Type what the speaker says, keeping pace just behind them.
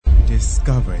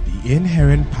discover the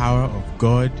inherent power of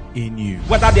God in you.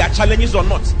 Whether there are challenges or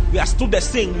not, we are still the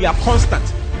same. We are constant.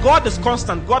 God is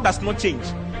constant. God does not change.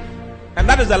 And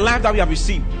that is the life that we have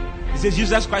received. It says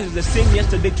Jesus Christ is the same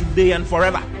yesterday, today, and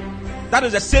forever. That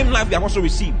is the same life we have also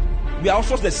received. We are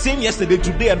also the same yesterday,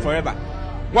 today, and forever.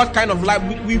 What kind of life?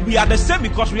 We are the same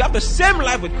because we have the same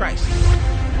life with Christ.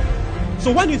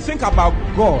 So when you think about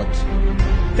God,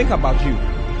 think about you.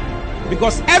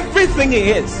 Because everything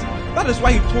He is, that is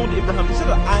why He told Abraham, He said,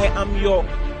 I am your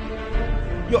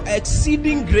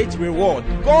exceeding great reward.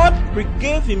 God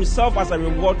gave Himself as a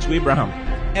reward to Abraham.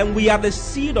 And we are the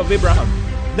seed of Abraham.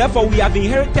 Therefore, we have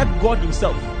inherited God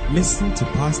Himself. Listen to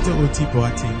Pastor O.T.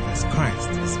 Boateng as Christ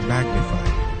is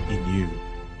magnified in you.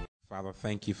 Father,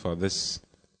 thank you for this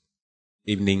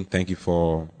evening. Thank you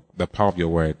for the power of your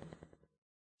word.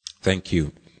 Thank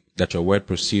you that your word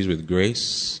proceeds with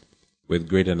grace, with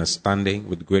great understanding,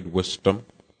 with great wisdom.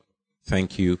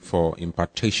 Thank you for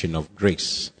impartation of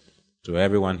grace to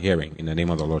everyone hearing in the name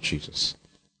of the Lord Jesus.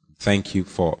 Thank you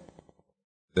for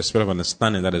the spirit of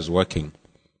understanding that is working.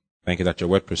 Thank you that your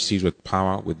word proceeds with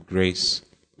power, with grace,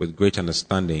 with great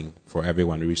understanding for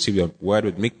everyone. We receive your word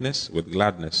with meekness, with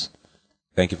gladness.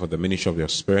 Thank you for the ministry of your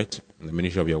spirit and the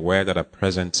ministry of your word that are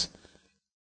present,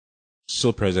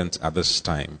 so present at this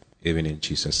time, even in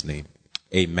Jesus' name.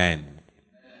 Amen.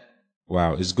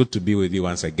 Wow, it's good to be with you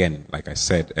once again, like I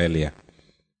said earlier.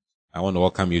 I want to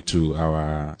welcome you to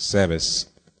our service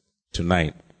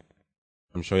tonight.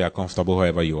 I'm sure you are comfortable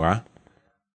wherever you are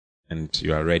and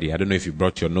you are ready. I don't know if you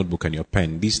brought your notebook and your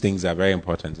pen. These things are very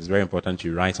important. It's very important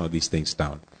you write some of these things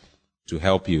down to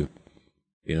help you.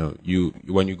 You know,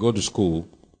 when you go to school,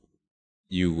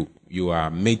 you are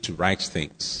made to write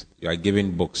things. You are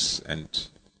given books and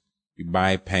you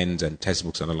buy pens and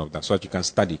textbooks and all of that so that you can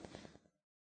study,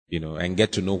 you know, and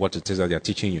get to know what it is that they are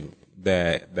teaching you.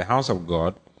 The house of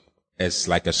God is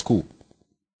like a school.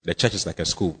 The church is like a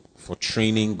school for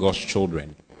training God's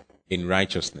children in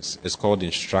righteousness. It's called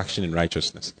instruction in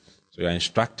righteousness. So you are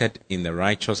instructed in the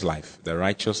righteous life, the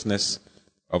righteousness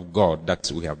of God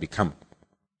that we have become,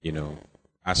 you know,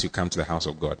 as you come to the house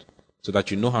of God, so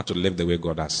that you know how to live the way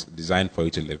God has designed for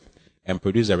you to live and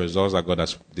produce the results that God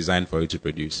has designed for you to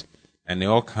produce. And it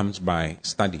all comes by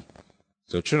study.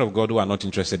 So children of God who are not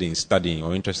interested in studying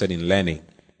or interested in learning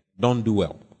don't do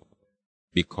well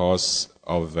because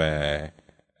of the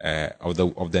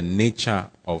nature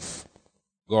of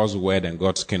God's word and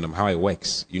God's kingdom, how it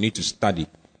works. You need to study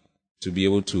to be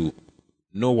able to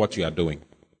know what you are doing.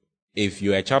 If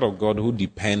you're a child of God who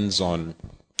depends on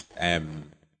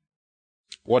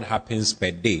what happens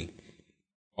per day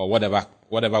or whatever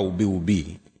will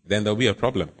be, then there'll be a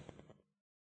problem.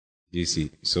 You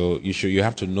see, so you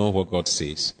have to know what God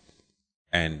says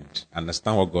and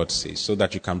understand what God says so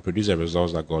that you can produce the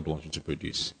results that God wants you to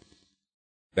produce.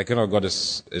 The kingdom of God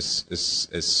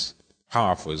is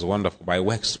powerful, is wonderful, but it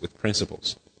works with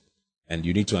principles. And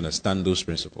you need to understand those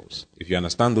principles. If you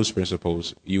understand those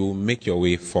principles, you will make your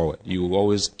way forward. You will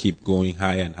always keep going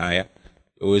higher and higher.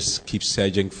 You always keep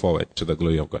surging forward to the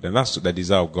glory of God. And that's the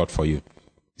desire of God for you.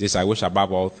 This, I wish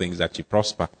above all things that you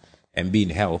prosper and be in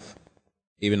health,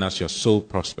 even as your soul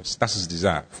prospers. That's His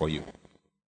desire for you.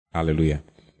 Hallelujah.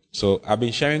 So I've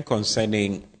been sharing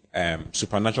concerning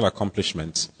supernatural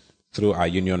accomplishments through our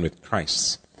union with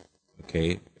Christ.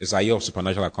 Okay, it's a year of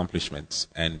supernatural accomplishments,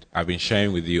 and I've been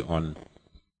sharing with you on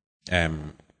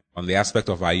the aspect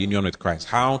of our union with Christ,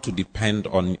 how to depend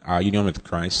on our union with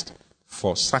Christ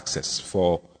for success,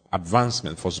 for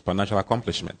advancement, for supernatural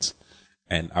accomplishments.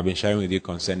 And I've been sharing with you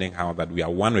concerning how that we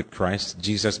are one with Christ.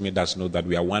 Jesus made us know that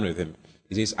we are one with Him.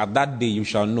 He says, "At that day you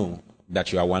shall know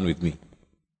that you are one with me."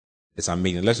 It's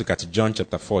amazing. Let's look at John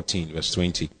chapter 14, verse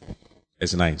 20.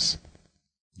 It's nice.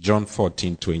 John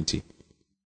 14, 20.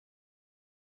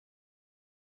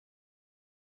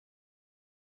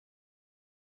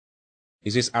 He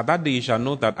says, "At that day you shall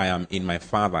know that I am in my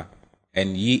Father,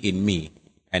 and ye in me,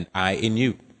 and I in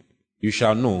you. You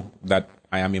shall know that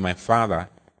I am in my Father,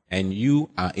 and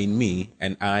you are in me,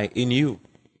 and I in you."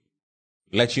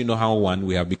 Let you know how one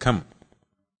we have become.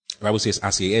 The Bible says,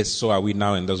 as He is, so are we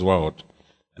now in this world.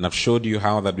 And I've showed you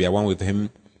how that we are one with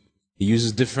Him. He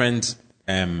uses different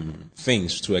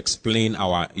things to explain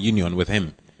our union with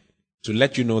Him. To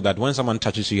let you know that when someone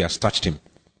touches you, He has touched him.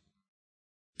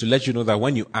 To let you know that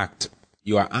when you act,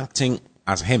 you are acting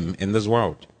as Him in this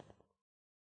world.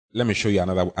 Let me show you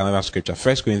another scripture.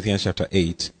 1 Corinthians chapter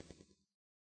 8.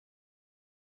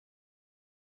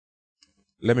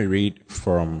 Let me read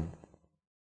from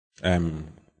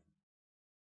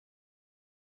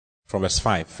verse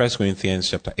 5. 1 Corinthians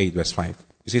chapter 8, verse 5.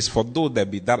 It says, "For though there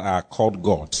be that are called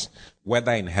gods,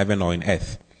 whether in heaven or in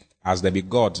earth, as there be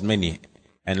gods many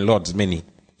and lords many.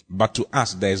 But to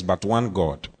us there is but one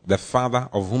God, the Father,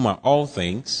 of whom are all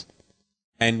things,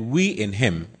 and we in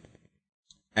him,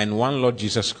 and one Lord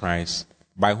Jesus Christ,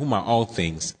 by whom are all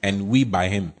things, and we by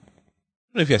him.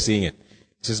 I don't know if you're seeing it.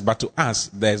 It says, but to us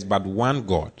there is but one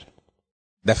God,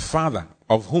 the Father,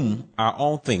 of whom are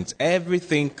all things.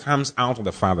 Everything comes out of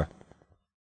the Father.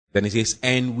 Then it says,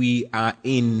 and we are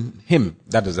in him.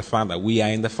 That is the Father. We are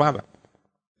in the Father.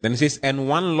 Then it says, and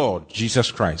one Lord,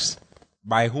 Jesus Christ,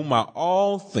 by whom are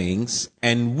all things,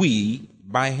 and we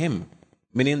by him.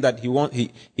 Meaning that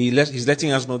he's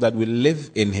letting us know that we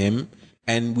live in him,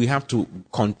 and we have to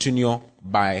continue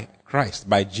by Christ,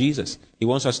 by Jesus. He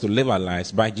wants us to live our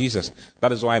lives by Jesus.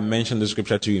 That is why I mentioned the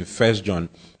scripture to you in 1 John.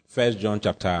 1 John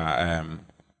chapter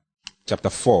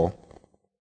 4,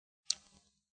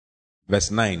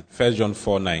 verse 9. 1 John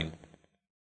 4:9.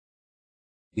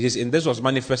 It says, in this was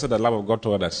manifested the love of God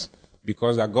toward us,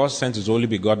 because that God sent his only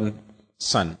begotten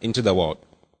Son into the world,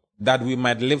 that we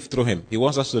might live through him. He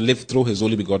wants us to live through his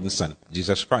only begotten Son,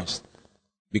 Jesus Christ.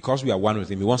 Because we are one with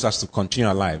him, he wants us to continue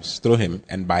our lives through him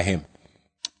and by him.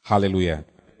 Hallelujah.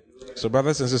 So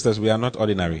brothers and sisters, we are not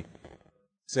ordinary.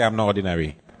 Say, I'm not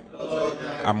ordinary.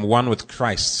 I'm one with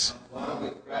Christ.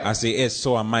 As he is,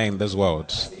 so am I in this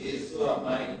world.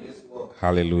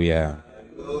 Hallelujah.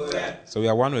 So we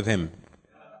are one with him,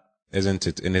 isn't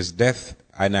it? In his death,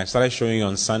 and I started showing you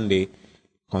on Sunday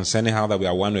concerning how that we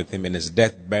are one with him in his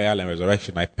death, burial, and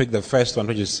resurrection. I picked the first one,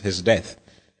 which is his death.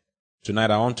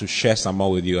 Tonight I want to share some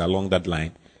more with you along that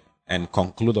line and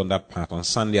conclude on that part. On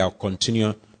Sunday I'll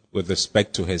continue with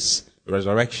respect to his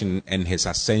resurrection and his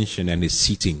ascension and his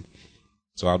seating.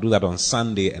 So I'll do that on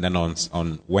Sunday and then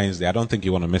on Wednesday. I don't think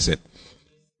you want to miss it.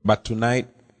 But tonight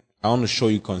I want to show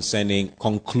you concerning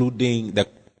the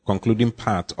concluding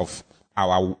part of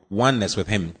our oneness with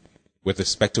him with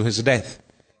respect to his death.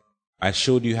 I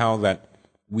showed you how that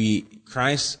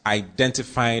Christ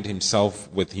identified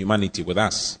himself with humanity, with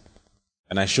us.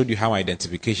 And I showed you how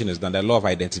identification is done, the law of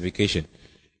identification.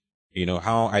 You know,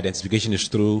 how identification is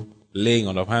through laying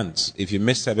on of hands. If you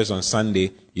miss service on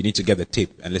Sunday, you need to get the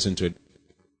tape and listen to it.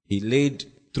 He laid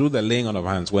through the laying on of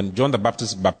hands. When John the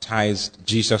Baptist baptized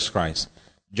Jesus Christ,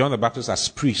 John the Baptist as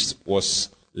priest was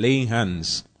laying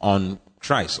hands on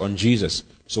Christ, on Jesus.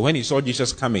 So when he saw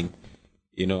Jesus coming,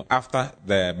 you know, after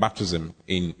the baptism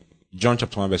in John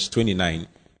chapter 1 verse 29,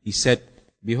 he said,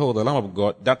 behold, the Lamb of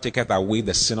God that taketh away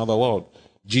the sin of the world.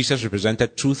 Jesus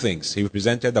represented two things. He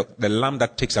represented the lamb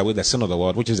that takes away the sin of the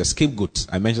world, which is the scapegoat.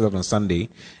 I mentioned that on Sunday.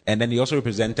 And then he also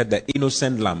represented the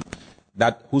innocent lamb,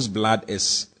 whose blood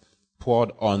is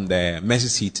poured on the mercy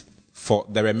seat for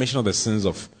the remission of the sins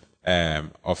of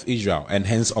Israel and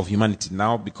hence of humanity.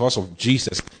 Now, because of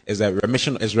Jesus, is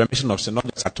remission of sin,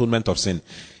 not just atonement of sin.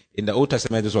 In the Old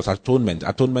Testament, this was atonement.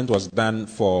 Atonement was done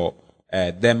for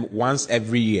them once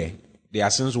every year. Their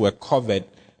sins were covered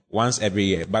once every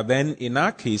year. But then, in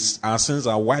our case, our sins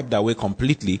are wiped away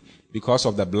completely because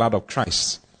of the blood of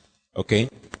Christ. Okay?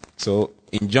 So,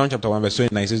 in John chapter 1 verse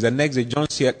 29, it says, the next day John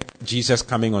saw Jesus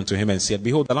coming unto him and said,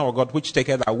 behold, the Lamb of God which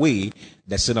taketh away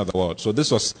the sin of the world. So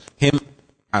this was him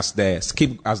as the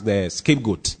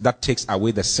scapegoat that takes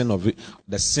away the sin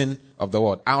of the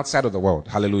world, outside of the world.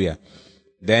 Hallelujah.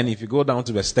 Then if you go down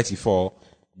to verse 34,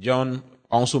 John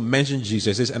also mentions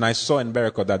Jesus. He says, and I saw in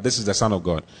Beracah that this is the Son of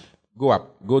God.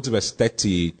 Go to verse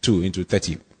 32 into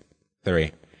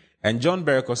 33. And John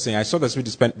Beracah saying, I saw the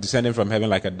Spirit descending from heaven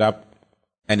like a dove,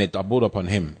 and it abode upon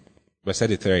him. Verse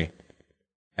 33.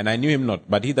 And I knew him not,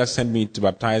 but he that sent me to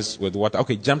baptize with water.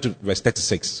 Okay, jump to verse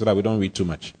 36 so that we don't read too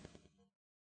much.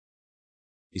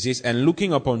 He says, and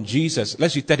looking upon Jesus,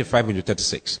 let's read 35 into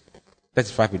 36.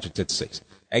 35 into 36.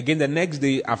 Again, the next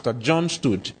day after John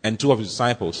stood and two of his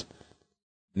disciples,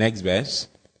 next verse,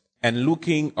 and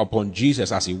looking upon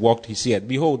Jesus as he walked, he said,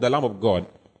 behold, the Lamb of God.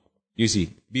 You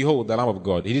see, behold, the Lamb of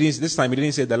God. This time he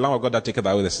didn't say the Lamb of God that taketh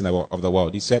away the sin of the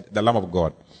world. He said the Lamb of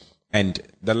God. And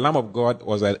the Lamb of God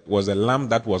was a lamb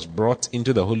that was brought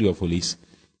into the Holy of Holies.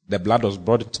 The blood was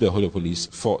brought into the Holy of Holies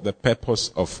for the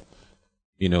purpose of,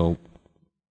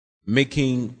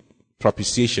 making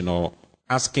propitiation or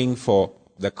asking for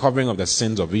the covering of the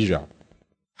sins of Israel.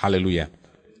 Hallelujah.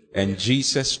 And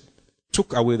Jesus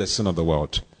took away the sin of the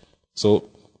world. So,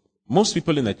 most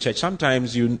people in the church,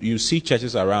 sometimes you see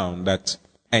churches around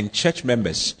and church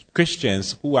members,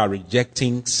 Christians who are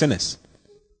rejecting sinners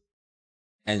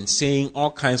and saying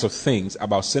all kinds of things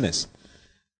about sinners.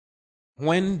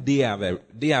 When they have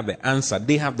the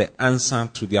answer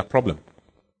to their problem.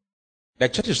 The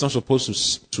church is not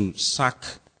supposed to sack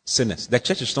sinners. The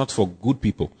church is not for good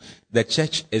people. The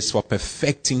church is for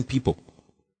perfecting people.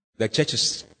 The church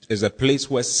is a place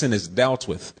where sin is dealt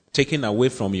with, taken away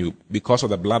from you because of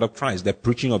the blood of Christ, the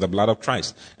preaching of the blood of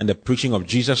Christ, and the preaching of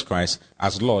Jesus Christ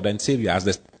as Lord and Savior,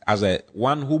 as a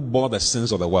one who bore the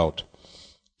sins of the world.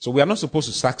 So we are not supposed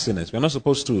to sack sinners. We are not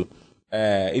supposed to,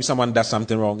 if someone does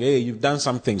something wrong, hey, you've done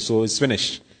something, so it's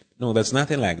finished. No, there's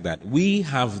nothing like that. We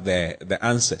have the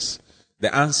answers.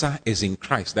 The answer is in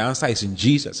Christ. The answer is in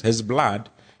Jesus. His blood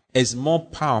is more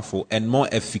powerful and more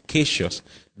efficacious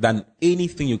than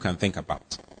anything you can think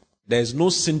about. There's no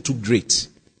sin too great.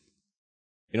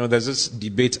 There's this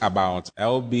debate about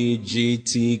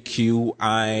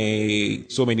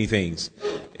LGBTQI, so many things,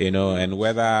 and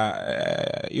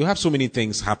whether you have so many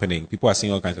things happening. People are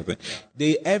saying all kinds of things.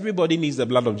 Everybody needs the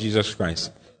blood of Jesus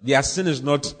Christ. Their sin is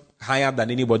not higher than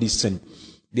anybody's sin.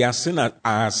 Their sin are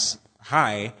as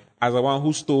high as the one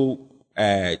who stole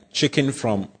chicken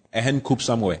from a hen coop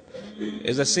somewhere.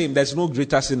 It's the same. There's no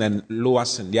greater sin and lower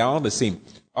sin. They are all the same.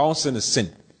 All sin is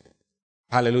sin.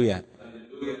 Hallelujah.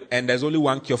 And there's only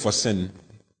one cure for sin.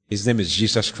 His name is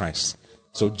Jesus Christ.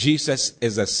 So Jesus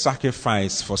is a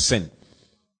sacrifice for sin.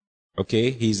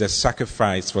 Okay? He's a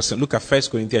sacrifice for sin. Look at 1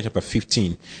 Corinthians chapter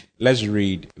 15. Let's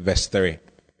read verse 3.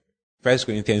 1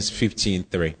 Corinthians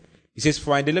 15:3. He says,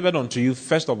 "For I delivered unto you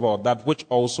first of all that which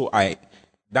I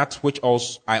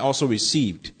also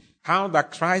received, how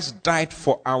that Christ died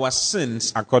for our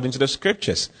sins according to the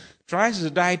scriptures."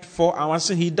 Christ died for our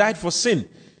sin. He died for sin.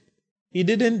 He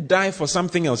didn't die for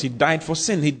something else. He died for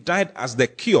sin. He died as the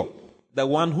cure, the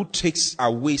one who takes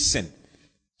away sin.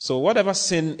 So whatever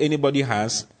sin anybody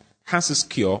has his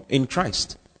cure in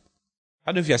Christ.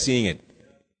 I don't know if you're seeing it.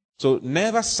 So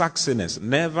never sack sinners.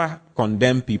 Never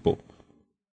condemn people.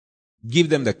 Give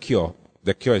them the cure.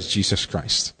 The cure is Jesus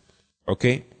Christ.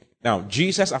 Okay? Now,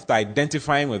 Jesus, after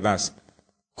identifying with us,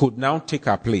 could now take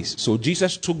our place. So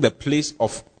Jesus took the place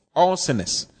of all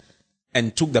sinners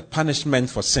and took the punishment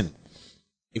for sin.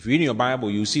 If you read in your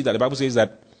Bible, you see that the Bible says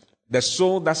that the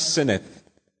soul that sinneth,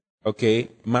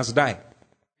 must die.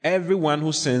 Everyone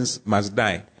who sins must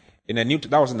die.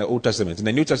 That was in the Old Testament. In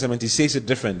the New Testament, he says it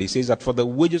differently. He says that for the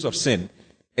wages of sin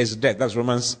is death. That's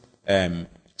Romans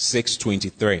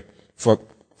 6:23. For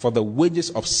the wages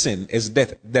of sin is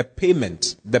death. The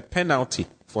payment, the penalty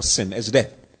for sin is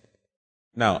death.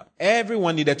 Now,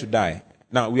 everyone needed to die.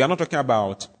 Now, we are not talking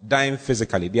about dying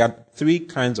physically. There are three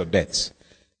kinds of deaths.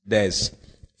 There's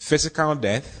physical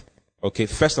death.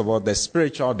 First of all, there's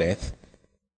spiritual death.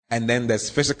 And then there's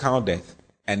physical death.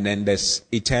 And then there's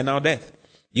eternal death.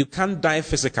 You can't die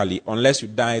physically unless you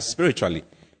die spiritually.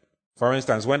 For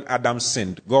instance, when Adam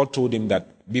sinned, God told him that,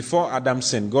 before Adam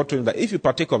sinned, God told him that if you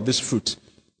partake of this fruit,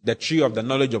 the tree of the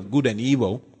knowledge of good and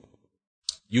evil,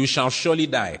 you shall surely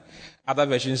die. Other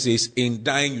version says, in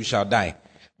dying you shall die.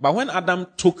 But when Adam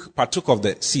partook of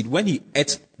the seed, when he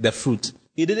ate the fruit,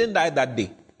 he didn't die that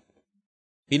day.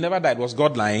 He never died. Was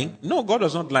God lying? No, God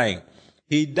was not lying.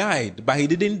 He died, but he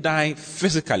didn't die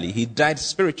physically. He died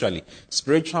spiritually.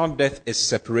 Spiritual death is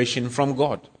separation from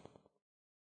God.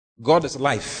 God is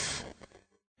life.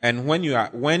 And when you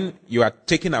are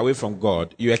taken away from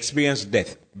God, you experience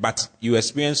death. But you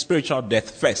experience spiritual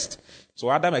death first.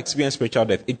 So Adam experienced spiritual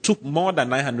death. It took more than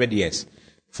 900 years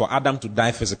for Adam to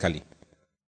die physically.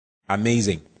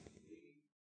 Amazing.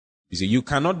 You see, you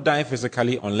cannot die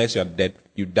physically unless you are dead.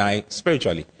 You die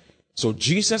spiritually. So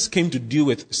Jesus came to deal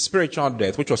with spiritual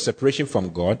death, which was separation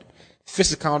from God,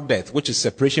 physical death, which is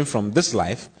separation from this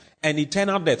life, and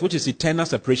eternal death, which is eternal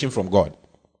separation from God.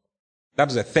 That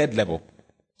is the third level.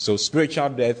 So spiritual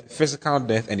death, physical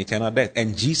death, and eternal death.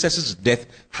 And Jesus' death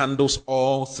handles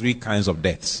all three kinds of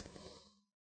deaths.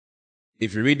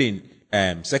 If you read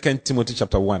in 2 Timothy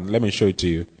chapter 1, let me show it to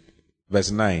you. Verse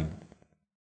 9.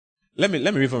 Let me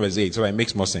read from verse 8 so it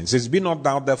makes more sense. It says, "Be not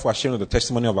thou therefore ashamed of the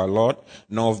testimony of our Lord,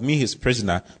 nor of me his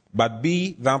prisoner, but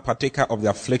be thou partaker of the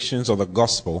afflictions of the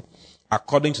gospel,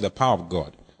 according to the power of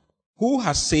God, who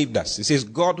has saved us." It says,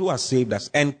 God who has saved us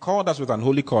and called us with an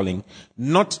holy calling,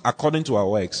 not according to our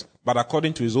works, but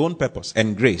according to his own purpose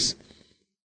and grace,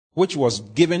 which was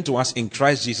given to us in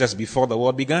Christ Jesus before the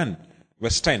world began.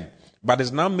 Verse 10. "But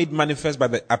is now made manifest by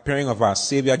the appearing of our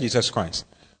Savior Jesus Christ,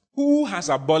 who has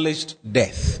abolished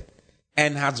death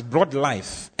and has brought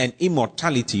life and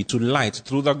immortality to light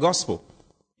through the gospel."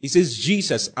 He says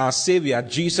Jesus, our Savior,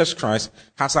 Jesus Christ,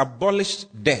 has abolished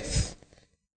death.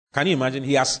 Can you imagine?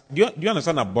 Do you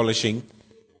understand abolishing?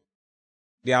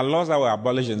 There are laws that were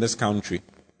abolished in this country.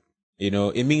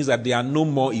 It means that they are no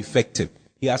more effective.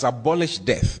 He has abolished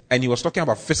death. And he was talking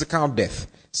about physical death,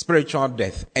 spiritual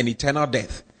death, and eternal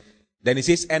death. Then he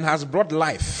says, and has brought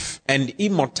life and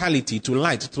immortality to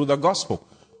light through the gospel.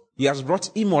 He has brought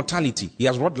immortality. He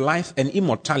has brought life and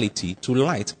immortality to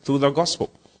light through the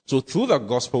gospel. So through the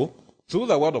gospel, through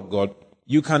the word of God,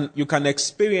 you can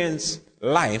experience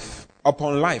life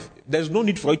upon life. There's no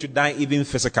need for you to die even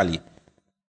physically.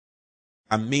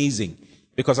 Amazing.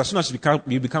 Because as soon as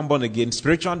you become born again,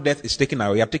 spiritual death is taken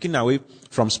away. You are taken away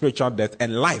from spiritual death,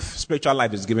 and spiritual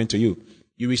life is given to you.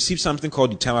 You receive something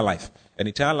called eternal life. And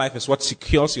eternal life is what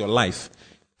secures your life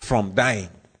from dying.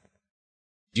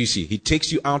 Do you see? He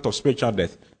takes you out of spiritual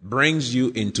death, brings you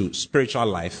into spiritual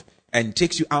life, and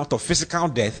takes you out of physical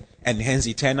death, and hence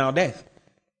eternal death.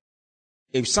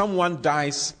 If someone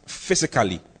dies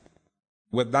physically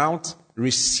without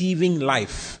receiving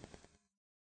life,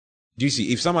 do you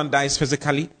see? If someone dies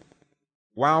physically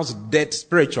whilst dead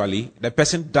spiritually, the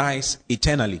person dies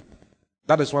eternally.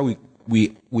 That is why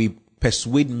we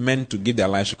persuade men to give their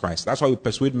lives to Christ. That's why we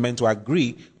persuade men to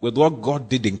agree with what God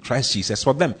did in Christ Jesus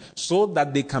for them, so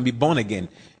that they can be born again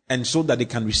and so that they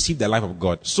can receive the life of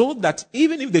God. So that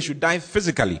even if they should die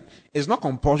physically, it's not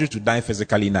compulsory to die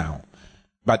physically now.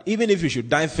 But even if you should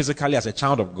die physically as a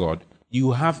child of God,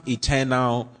 you have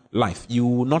eternal life. You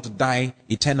will not die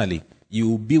eternally. You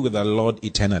will be with the Lord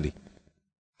eternally.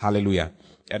 Hallelujah.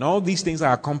 And all these things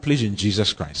are accomplished in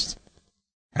Jesus Christ.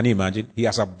 Can you imagine? He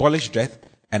has abolished death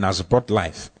and has brought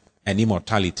life and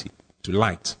immortality to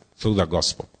light through the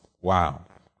gospel. Wow.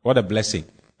 What a blessing.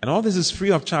 And all this is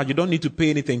free of charge. You don't need to pay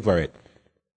anything for it.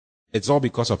 It's all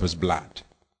because of his blood.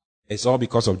 It's all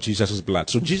because of Jesus' blood.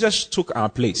 So Jesus took our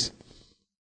place.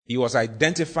 He was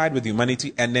identified with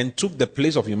humanity and then took the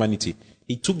place of humanity.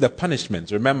 He took the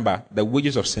punishment. Remember, the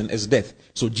wages of sin is death.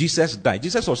 So Jesus died.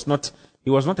 Jesus was not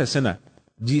a sinner.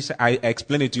 Jesus, I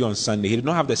explained it to you on Sunday. He did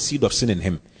not have the seed of sin in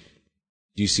him.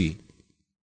 Do you see?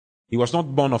 He was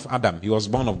not born of Adam. He was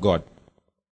born of God.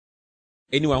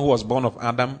 Anyone who was born of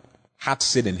Adam had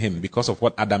sin in him because of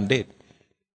what Adam did.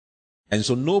 And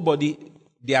so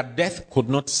their death could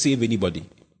not save anybody.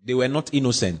 They were not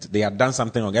innocent. They had done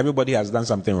something wrong. Everybody has done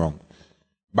something wrong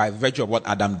by virtue of what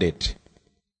Adam did.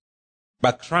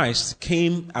 But Christ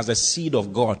came as a seed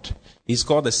of God. He's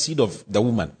called the seed of the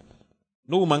woman.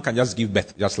 No woman can just give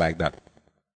birth just like that.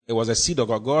 It was a seed of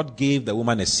God. God gave the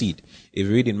woman a seed. If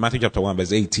you read in Matthew chapter 1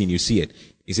 verse 18, you see it.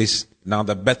 It says, now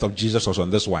the birth of Jesus was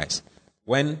on this wise.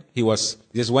 When as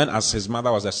his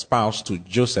mother was espoused to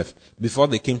Joseph, before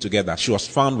they came together, she was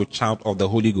found with child of the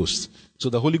Holy Ghost. So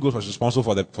the Holy Ghost was responsible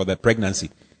for the pregnancy.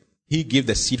 He gave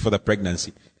the seed for the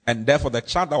pregnancy. And therefore the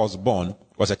child that was born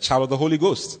was a child of the Holy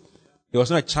Ghost. He was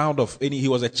not a child of he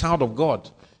was a child of God.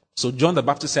 So John the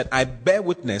Baptist said, I bear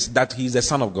witness that he is the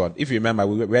Son of God. If you remember,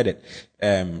 we read it.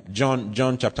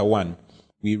 John chapter 1,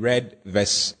 we read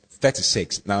verse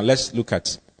 36. Now let's look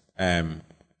at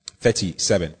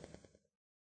 37.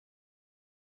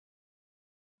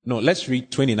 No, let's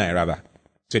read 29 rather.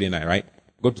 29, right?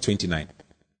 Go to 29.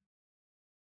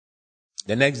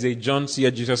 The next day, John saw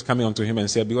Jesus coming unto him and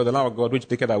said, behold, the Lamb of God, which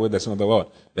taketh away the sin of the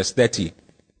world. Verse 30.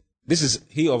 This is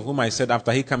he of whom I said,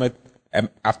 after me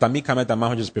cometh a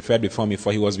man which is preferred before me,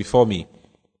 for he was before me.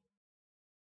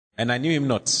 And I knew him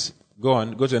not. Go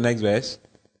on, go to the next verse.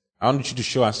 I want you to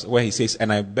show us where he says,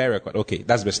 and I bear record. Okay,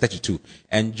 that's verse 32.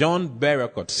 And John bear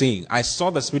record, saying, I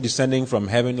saw the Spirit descending from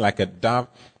heaven like a dove,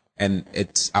 and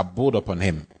it abode upon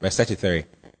him. Verse 33.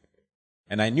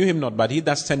 And I knew him not, but he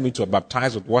that sent me to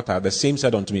baptize with water, the same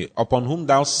said unto me, upon whom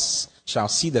thou shalt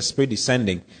see the Spirit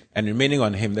descending and remaining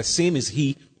on him, the same is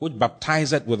he which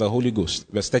baptizeth with the Holy Ghost.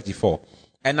 Verse 34.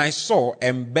 And I saw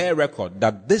and bear record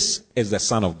that this is the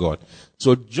Son of God.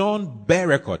 So John bear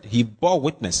record. He bore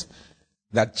witness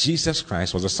that Jesus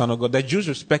Christ was the Son of God. The Jews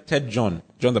respected John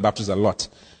the Baptist a lot,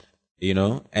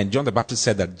 and John the Baptist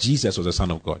said that Jesus was the Son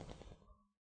of God.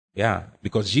 Yeah,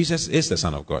 because Jesus is the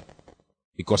Son of God.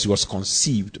 Because he was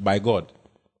conceived by God.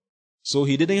 So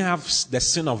he didn't have the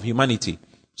sin of humanity.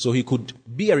 So he could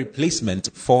be a replacement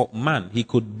for man. He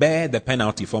could bear the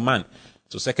penalty for man.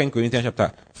 So 2 Corinthians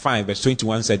chapter 5 verse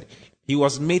 21 said, he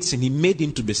was made sin. He made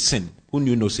him to be sin, who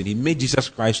knew no sin. He made Jesus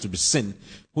Christ to be sin,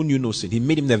 who knew no sin. He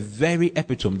made him the very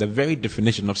epitome, the very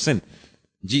definition of sin.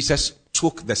 Jesus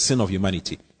took the sin of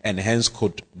humanity and hence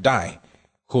could die,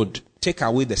 could take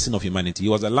away the sin of humanity. He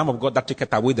was the Lamb of God that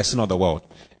taketh away the sin of the world.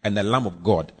 And the Lamb of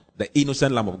God, the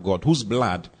innocent Lamb of God, whose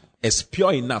blood is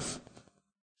pure enough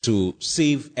to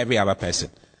save every other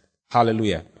person.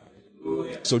 Hallelujah.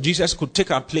 So Jesus could take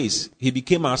our place. He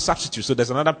became our substitute. So there's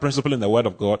another principle in the Word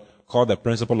of God called the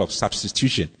principle of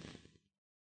substitution.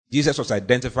 Jesus was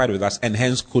identified with us and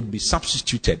hence could be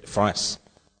substituted for us.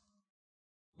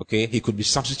 Okay? He could be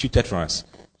substituted for us.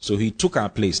 So he took our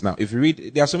place. Now, if you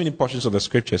read, there are so many portions of the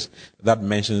scriptures that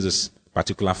mentions this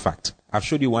particular fact. I've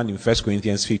showed you one in 1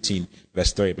 Corinthians 15,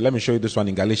 verse 3. But let me show you this one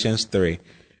in Galatians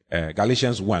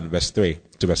 1, verse 3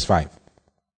 to verse 5.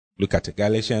 Look at it.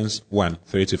 Galatians 1,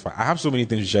 3-5. I have so many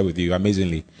things to share with you,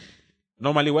 amazingly.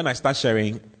 Normally, when I start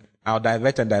sharing, I'll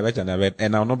divert,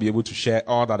 and I'll not be able to share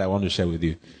all that I want to share with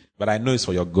you. But I know it's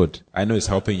for your good. I know it's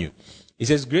helping you. It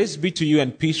says, grace be to you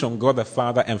and peace from God the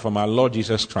Father and from our Lord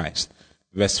Jesus Christ.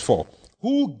 Verse 4.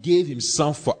 Who gave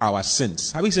himself for our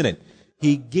sins. Have you seen it?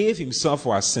 He gave himself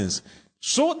for our sins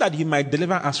so that he might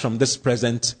deliver us from this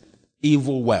present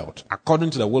evil world, according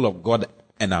to the will of God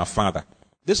and our Father.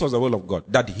 This was the will of God,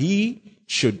 that he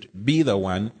should be the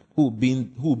one who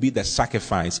be the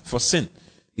sacrifice for sin.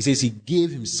 He says he gave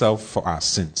himself for our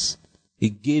sins. He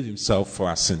gave himself for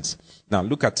our sins. Now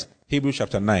look at Hebrews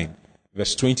chapter 9,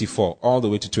 verse 24, all the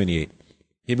way to 28.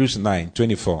 Hebrews 9,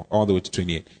 24, all the way to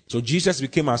 28. So Jesus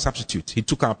became our substitute. He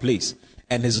took our place.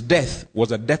 And his death was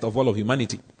the death of all of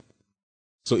humanity.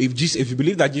 So if you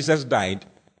believe that Jesus died,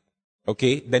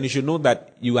 okay, then you should know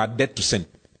that you are dead to sin.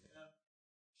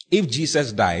 If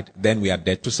Jesus died, then we are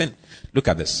dead to sin. Look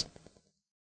at this.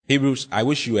 Hebrews, I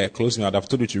wish you were close to me. I'd have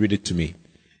told you to read it to me.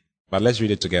 But let's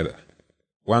read it together.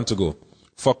 1 to go.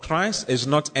 For Christ is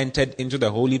not entered into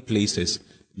the holy places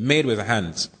made with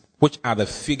hands, which are the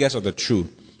figures of the true,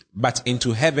 but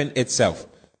into heaven itself,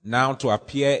 now to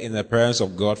appear in the presence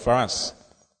of God for us.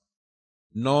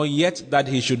 Nor yet that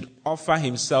he should offer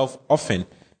himself often,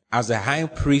 as the high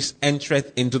priest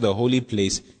entereth into the holy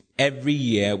place every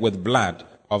year with blood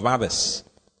of others.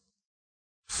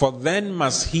 For then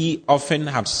must he often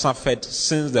have suffered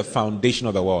since the foundation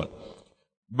of the world.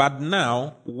 But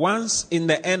now, once in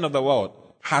the end of the world,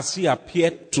 has he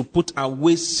appeared to put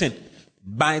away sin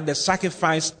by the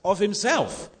sacrifice of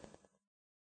himself.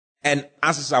 And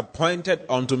as is appointed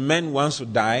unto men once to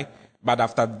die, but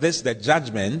after this the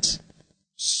judgment,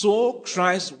 so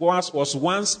Christ was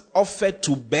once offered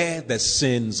to bear the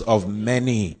sins of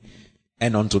many.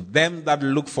 And unto them that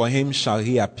look for him shall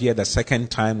he appear the second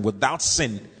time without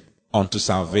sin unto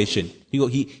salvation.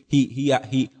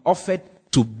 He offered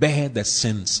to bear the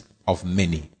sins of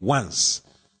many. Once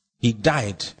he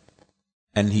died,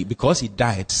 and because he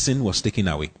died, sin was taken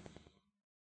away.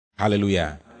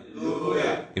 Hallelujah.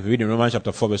 Hallelujah. If you read in Romans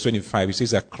chapter 4 verse 25, it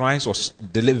says that Christ was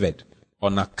delivered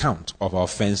on account of our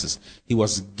offenses. He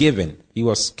was given, he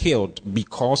was killed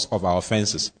because of our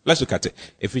offenses. Let's look at it.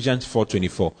 Ephesians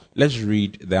 4:24. Let's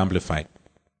read the Amplified.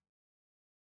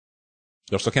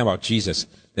 He was talking about Jesus.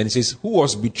 Then it says, who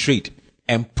was betrayed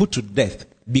and put to death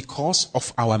because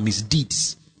of our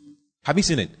misdeeds. Have you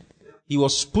seen it? He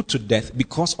was put to death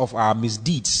because of our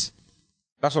misdeeds.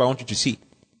 That's what I want you to see.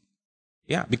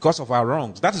 Yeah, because of our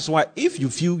wrongs. That is why if you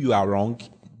feel you are wrong,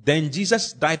 then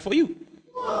Jesus died for you.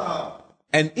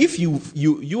 And if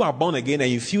you are born again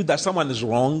and you feel that someone is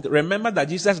wrong, remember that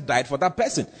Jesus died for that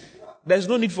person. There's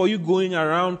no need for you going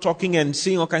around talking and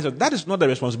saying all kinds of... That is not the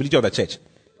responsibility of the church.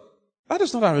 That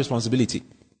is not our responsibility.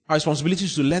 Our responsibility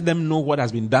is to let them know what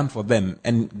has been done for them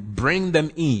and bring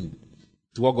them in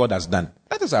to what God has done.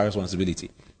 That is our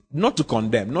responsibility. Not to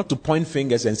condemn, not to point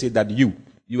fingers and say that you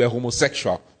are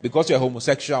homosexual. Because you are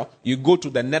homosexual, you go to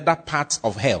the nether parts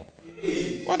of hell.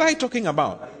 What are you talking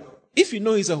about? If you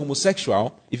know he's a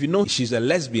homosexual, if you know she's a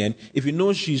lesbian, if you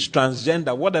know she's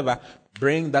transgender, whatever,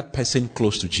 bring that person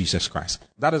close to Jesus Christ.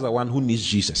 That is the one who needs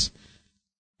Jesus.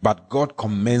 But God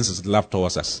commends his love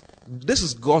towards us. This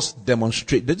is God's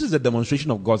demonstration. This is a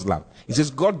demonstration of God's love. It says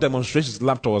God demonstrates his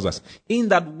love towards us in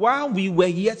that while we were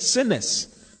yet sinners,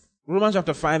 Romans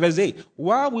chapter 5 verse 8,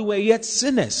 while we were yet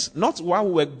sinners, not while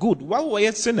we were good, while we were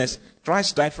yet sinners,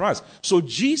 Christ died for us. So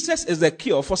Jesus is the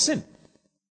cure for sin.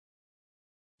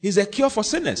 He's a cure for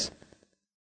sinners.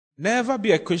 Never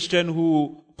be a Christian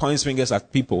who points fingers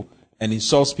at people and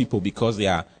insults people because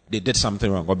they did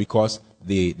something wrong or because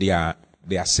they are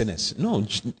sinners. No,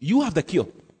 you have the cure.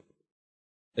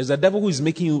 It's the devil who is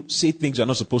making you say things you're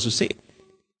not supposed to say,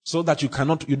 so that you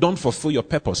don't fulfill your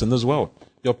purpose in this world.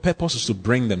 Your purpose is to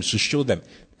bring them, to show them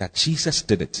that Jesus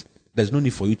did it. There's no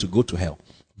need for you to go to hell.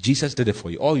 Jesus did it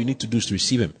for you. All you need to do is to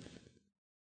receive him.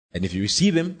 And if you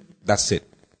receive him, that's it.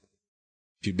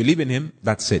 If you believe in him,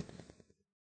 that's it.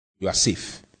 You are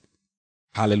safe.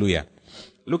 Hallelujah.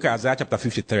 Look at Isaiah chapter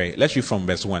 53. Let's read from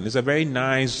verse 1. It's a very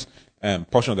nice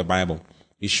portion of the Bible.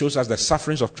 It shows us the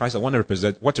sufferings of Christ and what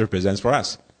it represents for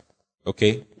us.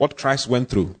 Okay? What Christ went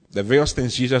through, the various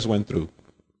things Jesus went through,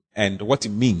 and what it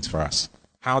means for us.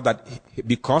 How that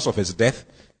because of his death,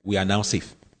 we are now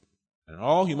safe. And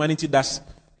all humanity does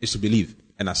is to believe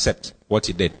and accept what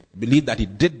he did. Believe that he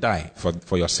did die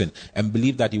for your sin, and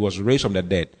believe that he was raised from the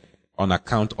dead on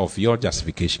account of your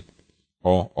justification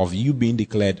or of you being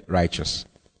declared righteous.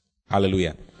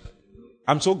 Hallelujah.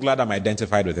 I'm so glad I'm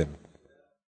identified with him.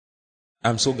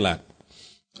 I'm so glad.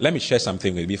 Let me share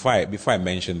something with you before I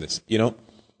mention this. You know,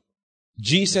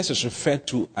 Jesus is referred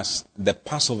to as the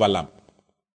Passover lamb.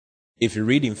 If you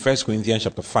read in 1 Corinthians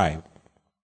chapter 5,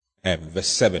 verse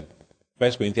 7,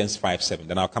 1 Corinthians 5, 7,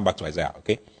 then I'll come back to Isaiah,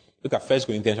 okay? Look at 1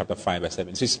 Corinthians chapter 5, verse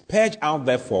 7. It says, purge out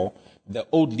therefore the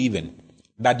old leaven,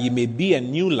 that ye may be a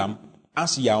new lamb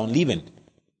as ye are unleavened.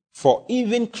 For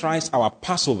even Christ our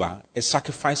Passover is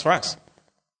sacrificed for us.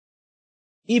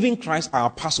 Even Christ our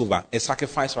Passover is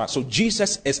sacrificed for us. So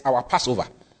Jesus is our Passover.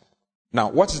 Now,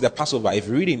 what is the Passover? If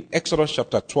you read in Exodus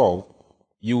chapter 12,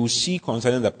 you will see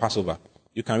concerning the Passover.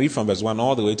 You can read from verse 1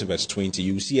 all the way to verse 20.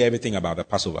 You will see everything about the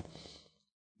Passover.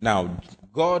 Now,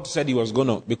 God said he was going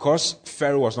to, because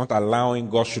Pharaoh was not allowing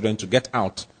God's children to get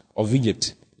out of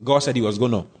Egypt, God said he was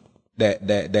going to,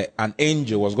 an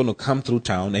angel was going to come through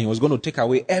town and he was going to take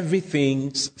away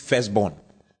everything's firstborn.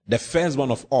 The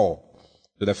firstborn of all.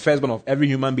 So the firstborn of every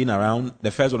human being around,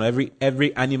 the firstborn of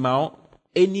every animal,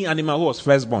 any animal who was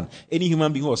firstborn, any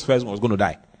human being who was firstborn was going to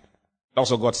die.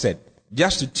 That's what God said.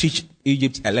 Just to teach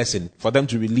Egypt a lesson, for them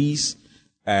to release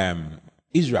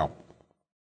Israel.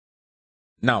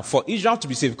 Now, for Israel to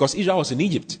be safe, because Israel was in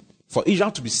Egypt, for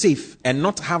Israel to be safe and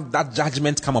not have that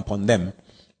judgment come upon them,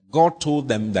 God told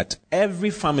them that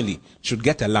every family should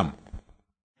get a lamb,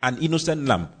 an innocent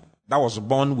lamb that was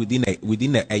born within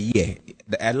a year,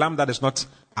 a lamb that is not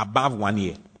above 1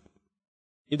 year.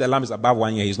 If the lamb is above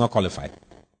 1 year, he's not qualified.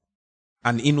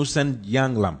 An innocent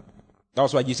young lamb.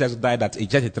 That's why Jesus died at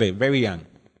age 33, very young,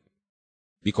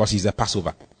 because he's a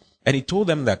Passover. And he told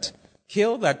them that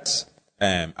kill that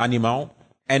animal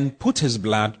and put his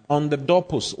blood on the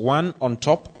doorpost, one on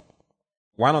top,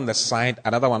 one on the side,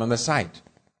 another one on the side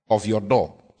of your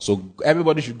door. So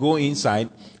everybody should go inside,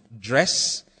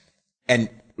 dress, and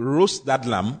roast that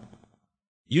lamb.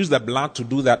 Use the blood to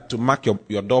do that, to mark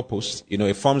your doorpost. You know,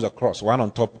 it forms a cross, one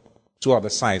on top, two on the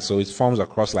side. So it forms a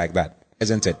cross like that,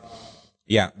 isn't it?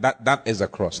 Yeah, that is a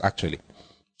cross, actually.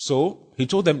 So he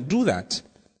told them, do that.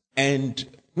 And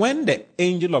when the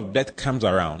angel of death comes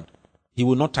around, he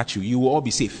will not touch you. You will all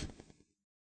be safe.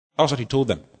 That's what he told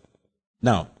them.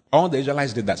 Now, all the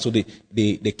Israelites did that. So they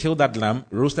killed that lamb,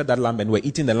 roasted that lamb, and were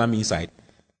eating the lamb inside.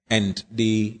 And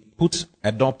they put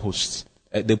a doorpost.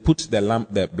 They put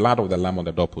the blood of the lamb on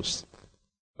the doorpost.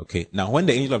 Okay. Now, when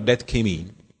the angel of death came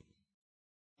in,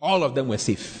 all of them were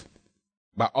safe.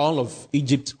 But all of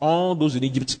Egypt, all those in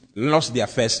Egypt lost their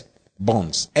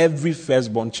firstborns. Every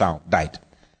firstborn child died.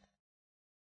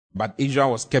 But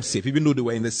Israel was kept safe, even though they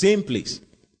were in the same place.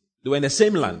 They were in the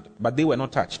same land, but they were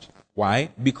not touched. Why?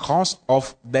 Because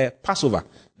of the Passover,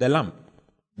 the lamb,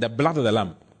 the blood of the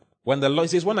lamb. When the Lord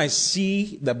says, when I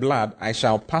see the blood, I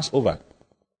shall pass over.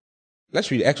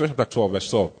 Let's read Exodus chapter 12, verse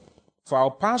 12. For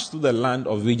I'll pass through the land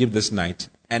of Egypt this night,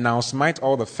 and I'll smite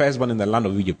all the firstborn in the land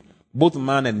of Egypt, both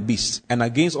man and beast, and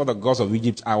against all the gods of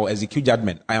Egypt I will execute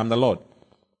judgment. I am the Lord.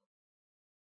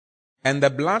 And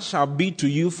the blood shall be to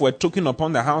you for a token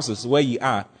upon the houses where ye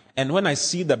are. And when I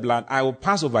see the blood, I will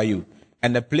pass over you,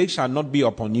 and the plague shall not be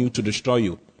upon you to destroy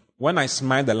you, when I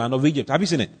smite the land of Egypt. Have you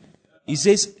seen it? He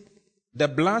says, the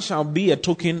blood shall be a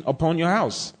token upon your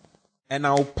house. And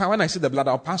when I see the blood,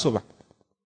 I'll pass over.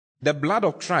 The blood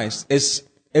of Christ is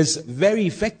very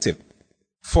effective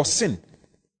for sin,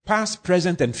 past,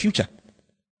 present, and future.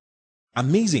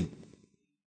 Amazing.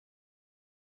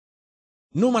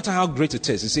 No matter how great it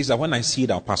is, it says that when I see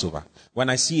it, I'll pass over. When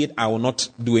I see it, I will not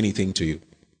do anything to you.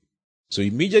 So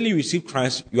immediately you receive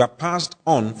Christ, you are passed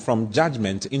on from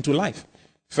judgment into life.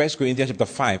 John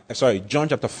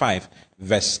chapter 5,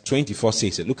 verse 24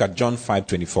 says it. Look at John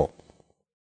 5:24.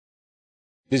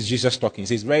 This is Jesus talking. He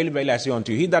says, verily, verily, I say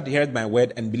unto you, he that heareth my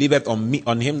word and believeth on me,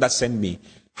 on him that sent me,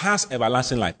 has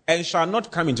everlasting life, and shall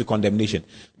not come into condemnation,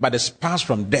 but is passed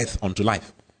from death unto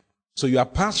life. So you are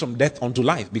passed from death unto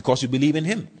life because you believe in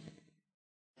him.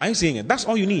 Are you saying it? That's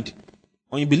all you need.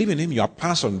 When you believe in him, you are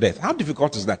passed from death. How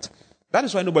difficult is that? That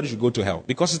is why nobody should go to hell.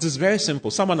 Because it is very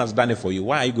simple. Someone has done it for you.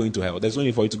 Why are you going to hell? There's no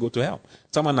need for you to go to hell.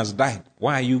 Someone has died.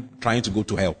 Why are you trying to go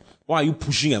to hell? Why are you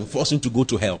pushing and forcing to go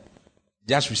to hell?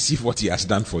 Just receive what he has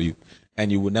done for you,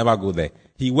 and you will never go there.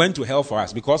 He went to hell for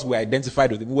us because we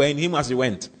identified with him. We were in him as he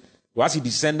went. As he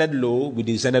descended low, we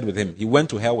descended with him. He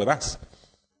went to hell with us.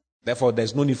 Therefore,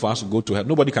 there's no need for us to go to hell.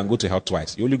 Nobody can go to hell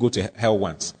twice. You only go to hell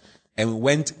once. And we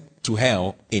went to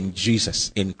hell in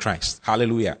Jesus, in Christ.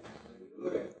 Hallelujah.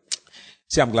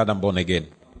 Say, I'm glad I'm born again.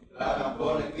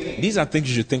 These are things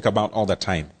you should think about all the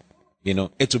time. You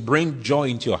know, it to bring joy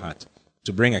into your heart,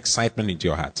 to bring excitement into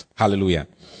your heart. Hallelujah.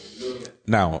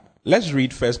 Now, let's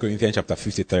read 1 Corinthians chapter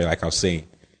 53, like I was saying.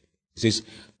 It says,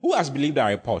 who has believed our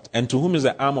report, and to whom is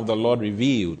the arm of the Lord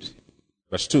revealed?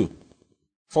 Verse 2.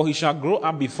 For he shall grow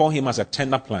up before him as a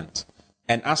tender plant,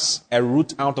 And as a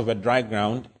root out of a dry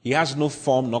ground, he has no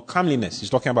form nor comeliness. He's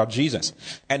talking about Jesus.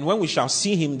 And when we shall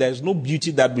see him, there is no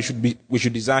beauty that we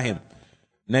should desire him.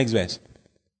 Next verse.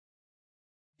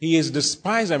 He is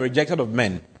despised and rejected of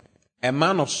men, a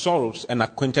man of sorrows and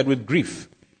acquainted with grief.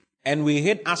 And we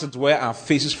hid, as it were, our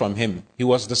faces from him. He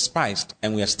was despised,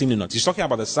 and we esteemed him not. He's talking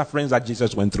about the sufferings that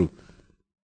Jesus went through.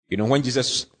 You know, when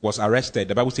Jesus was arrested,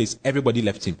 the Bible says everybody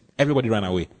left him. Everybody ran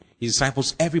away. His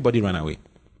disciples, everybody ran away.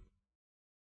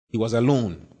 He was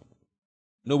alone.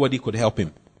 Nobody could help him.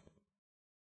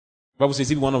 The Bible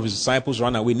says even one of his disciples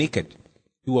ran away naked.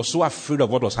 He was so afraid of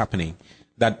what was happening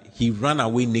that he ran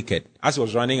away naked. As he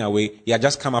was running away, he had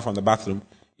just come out from the bathroom,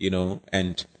 you know,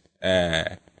 and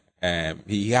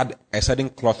he had a certain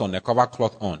cloth on, a cover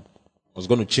cloth on. Was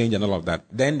going to change and all of that.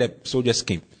 Then the soldiers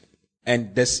came.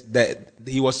 And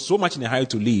he was so much in a hurry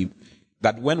to leave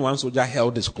that when one soldier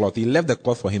held his cloth, he left the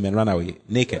cloth for him and ran away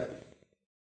naked.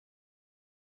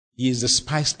 He is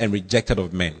despised and rejected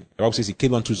of men. The Bible says he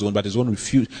came unto his own, but his own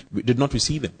did not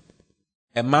receive him.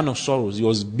 A man of sorrows, he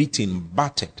was beaten,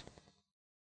 battered.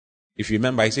 If you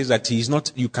remember, he says that he is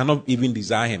not, you cannot even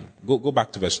desire him. Go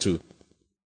back to verse 2.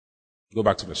 Go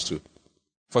back to verse 2.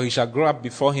 For he shall grow up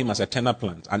before him as a tender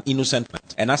plant, an innocent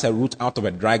plant, and as a root out of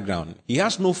a dry ground. He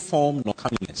has no form nor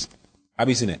comeliness. Have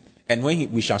you seen it? And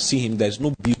when we shall see him, there is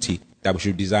no beauty that we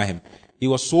should desire him. He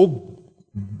was so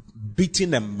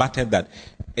beaten and battered that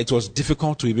it was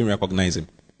difficult to even recognize him.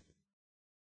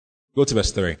 Go to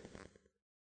verse 3.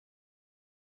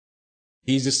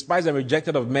 He is despised and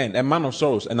rejected of men, a man of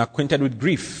sorrows, and acquainted with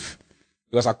grief.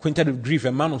 He was acquainted with grief,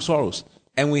 a man of sorrows.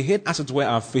 And we hid, as it were,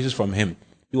 our faces from him.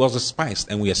 He was despised,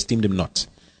 and we esteemed him not.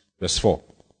 Verse 4.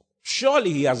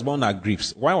 Surely he has borne our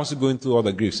griefs. Why was he going through all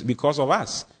the griefs? Because of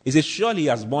us. He says, surely he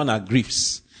has borne our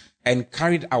griefs and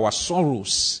carried our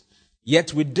sorrows.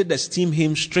 Yet we did esteem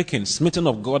him stricken, smitten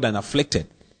of God, and afflicted.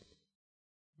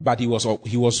 But he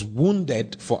was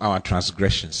wounded for our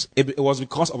transgressions. It was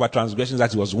because of our transgressions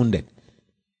that he was wounded.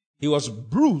 He was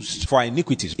bruised for our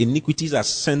iniquities. Iniquities are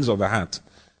sins of the heart.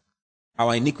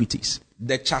 Our iniquities.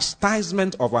 The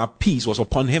chastisement of our peace was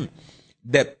upon him.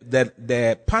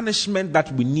 The punishment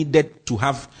that we needed to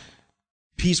have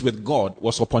peace with God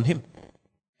was upon him.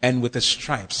 And with the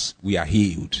stripes we are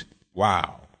healed.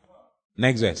 Wow.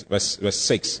 Next verse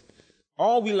 6.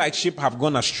 All we like sheep have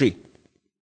gone astray.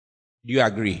 Do you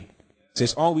agree? It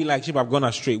says, all we like sheep have gone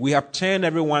astray. We have turned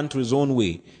everyone to his own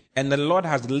way. And the Lord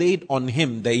has laid on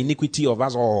him the iniquity of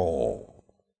us all.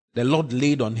 The Lord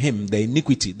laid on him the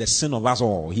iniquity, the sin of us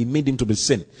all. He made him to be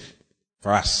sin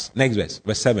for us. Next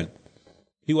verse 7.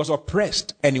 He was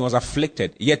oppressed and he was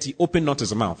afflicted, yet he opened not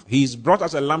his mouth. He is brought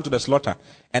as a lamb to the slaughter,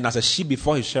 and as a sheep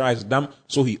before his shearer is dumb,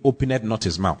 so he opened not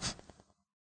his mouth.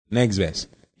 Next verse.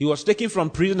 He was taken from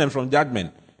prison and from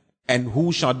judgment, and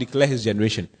who shall declare his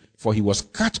generation? For he was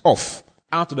cut off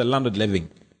out of the land of the living.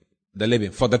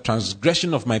 For the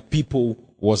transgression of my people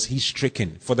was he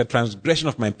stricken. For the transgression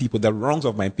of my people, the wrongs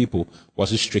of my people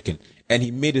was he stricken. And he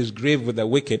made his grave with the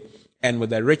wicked and with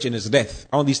the rich in his death.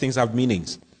 All these things have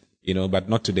meanings, but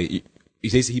not today. He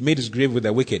says he made his grave with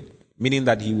the wicked, meaning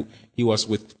that he was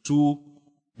with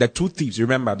the two thieves.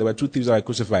 Remember, there were two thieves that were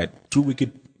crucified, two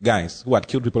wicked guys who had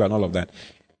killed people and all of that.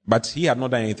 But he had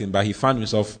not done anything, but he found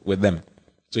himself with them.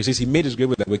 So he says he made his grave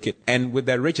with the wicked and with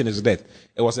the rich in his death.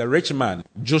 It was a rich man,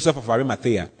 Joseph of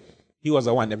Arimathea. He was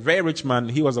the one, a very rich man.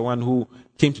 He was the one who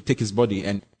came to take his body,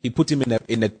 and he put him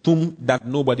in a tomb that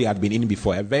nobody had been in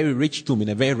before. A very rich tomb in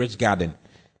a very rich garden.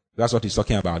 That's what he's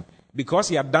talking about. Because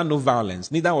he had done no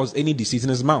violence, neither was any deceit in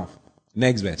his mouth.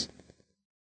 Next verse.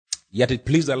 Yet it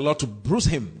pleased the Lord to bruise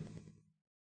him.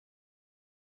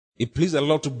 It pleased the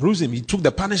Lord to bruise him. He took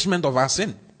the punishment of our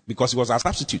sin because he was our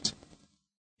substitute.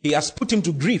 He has put him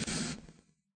to grief.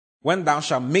 When thou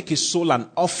shalt make his soul an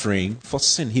offering for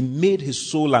sin. He made his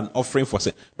soul an offering for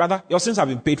sin. Brother, your sins have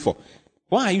been paid for.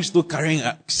 Why are you still carrying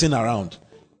sin around?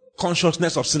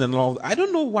 Consciousness of sin and all. I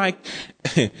don't know why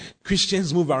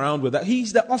Christians move around with that.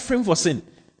 He's the offering for sin.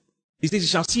 He says, he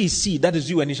shall see his seed, that is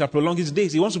you, and he shall prolong his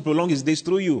days. He wants to prolong his days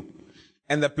through you.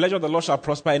 And the pleasure of the Lord shall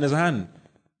prosper in his hand.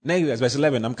 Next verse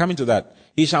 11. I'm coming to that.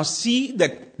 He shall see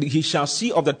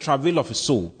of the travail of his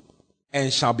soul,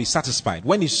 and shall be satisfied.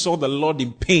 When he saw the Lord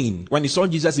in pain, when he saw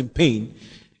Jesus in pain,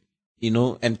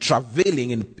 and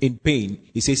travailing in pain,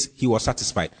 he says he was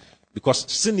satisfied.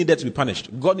 Because sin needed to be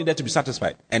punished. God needed to be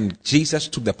satisfied. And Jesus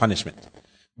took the punishment.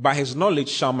 By his knowledge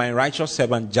shall my righteous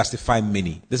servant justify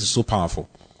many. This is so powerful.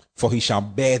 For he shall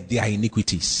bear their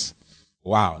iniquities.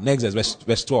 Wow. Next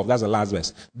verse 12. That's the last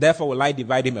verse. Therefore will I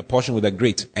divide him a portion with the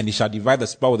great, and he shall divide the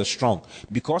spoil with the strong.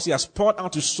 Because he has poured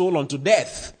out his soul unto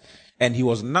death, And he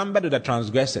was numbered with the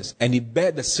transgressors, and he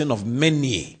bare the sin of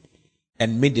many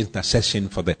and made intercession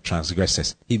for the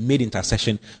transgressors. He made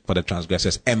intercession for the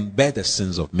transgressors and bare the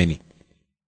sins of many.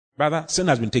 Brother, sin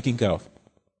has been taken care of.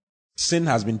 Sin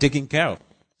has been taken care of.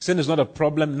 Sin is not a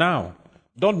problem now.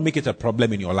 Don't make it a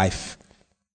problem in your life.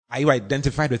 Are you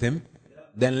identified with him?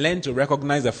 Then learn to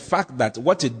recognize the fact that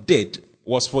what it did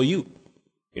was for you.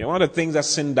 You know, one of the things that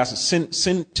sin does,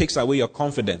 sin takes away your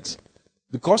confidence.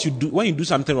 Because when you do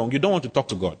something wrong, you don't want to talk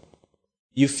to God.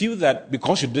 You feel that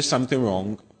because you did something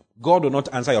wrong, God will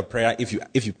not answer your prayer if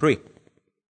you pray.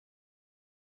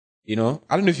 You know,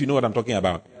 I don't know if you know what I'm talking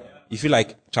about. You feel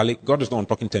like, Charlie, God is not on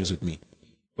talking terms with me.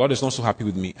 God is not so happy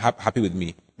with me.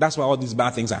 That's why all these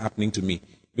bad things are happening to me.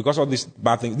 Because all these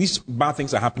bad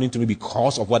things are happening to me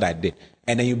because of what I did.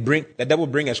 And then the devil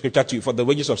bring a scripture to you, for the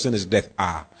wages of sin is death.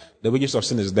 The wages of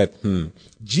sin is death.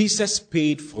 Jesus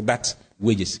paid for that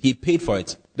wages. He paid for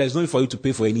it. There's no need for you to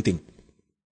pay for anything.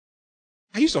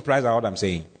 Are you surprised at what I'm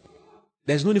saying?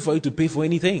 There's no need for you to pay for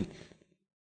anything.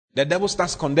 The devil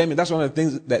starts condemning. That's one of the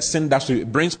things that sin does to you.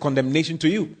 It brings condemnation to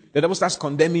you. The devil starts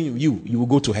condemning you. You will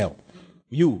go to hell.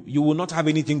 You will not have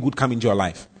anything good come into your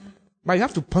life. But you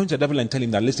have to point to the devil and tell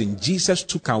him that, listen, Jesus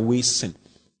took away sin.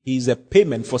 He is a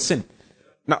payment for sin.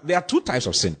 Now, there are two types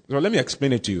of sin. So let me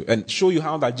explain it to you and show you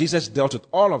how that Jesus dealt with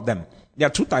all of them. There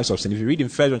are two types of sin. If you read in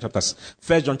 1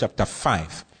 John chapter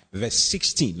 5, verse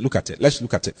 16, look at it. Let's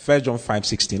look at it. 1 John 5,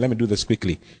 16. Let me do this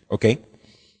quickly. Okay?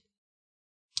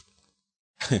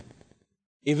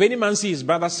 If any man see his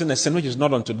brother sin a sin which is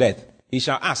not unto death, he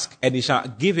shall ask, and he shall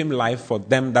give him life for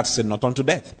them that sin not unto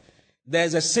death. There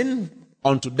is a sin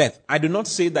unto death. I do not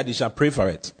say that he shall pray for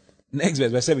it. Next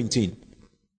verse 17.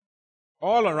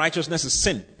 All unrighteousness is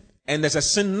sin. And there's a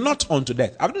sin not unto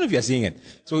death. I don't know if you're seeing it.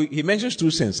 So he mentions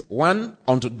two sins. One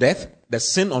unto death, the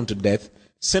sin unto death,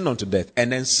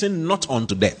 and then sin not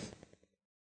unto death.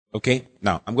 Okay?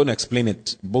 Now, I'm going to explain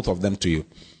it, both of them to you,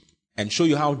 and show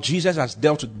you how Jesus has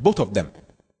dealt with both of them.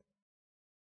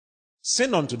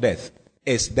 Sin unto death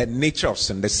is the nature of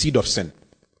sin, the seed of sin.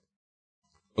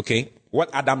 Okay? What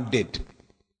Adam did,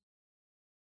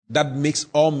 that makes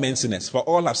all men sinners. For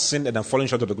all have sinned and have fallen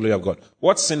short of the glory of God.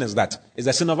 What sin is that? It's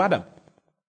the sin of Adam.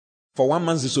 For by one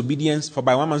man's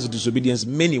disobedience,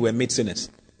 many were made sinners.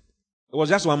 It was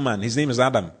just one man. His name is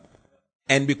Adam.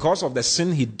 And because of the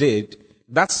sin he did,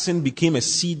 that sin became a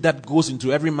seed that goes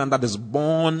into every man that is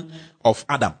born of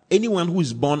Adam. Anyone who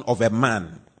is born of a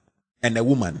man and a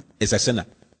woman is a sinner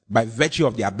by virtue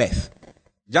of their birth.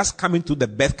 Just coming through the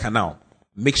birth canal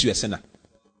makes you a sinner.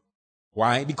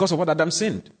 Why? Because of what Adam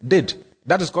did.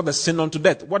 That is called the sin unto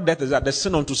death. What death is that? The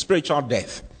sin unto spiritual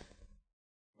death.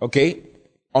 Okay?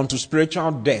 Unto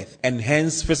spiritual death, and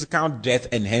hence physical death,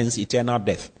 and hence eternal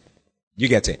death. You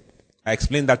get it? I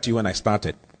explained that to you when I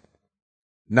started.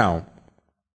 Now,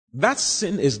 that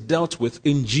sin is dealt with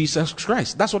in Jesus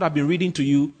Christ. That's what I've been reading to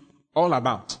you all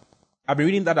about. I've been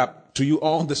reading that up to you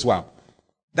all this while.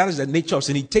 That is the nature of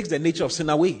sin. He takes the nature of sin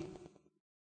away.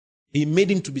 He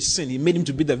made him to be sin. He made him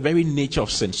to be the very nature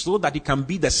of sin, so that he can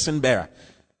be the sin bearer.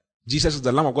 Jesus is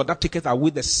the Lamb of God that taketh away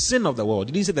the sin of the world.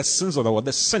 He didn't say the sins of the world,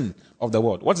 the sin of the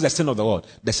world. What's the sin of the world?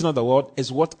 The sin of the world is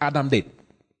what Adam did.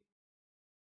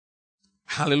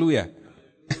 Hallelujah.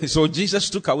 So Jesus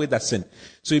took away that sin.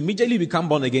 So immediately you become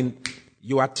born again,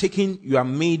 you are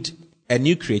made a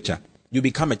new creature. You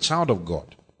become a child of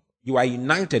God. You are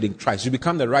united in Christ. You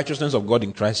become the righteousness of God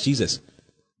in Christ Jesus.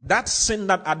 That sin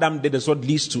that Adam did is what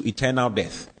leads to eternal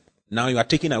death. Now you are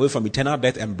taken away from eternal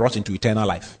death and brought into eternal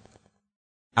life.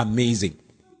 Amazing.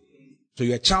 So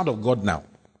you're a child of God now.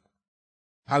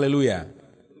 Hallelujah.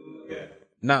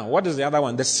 Now, what is the other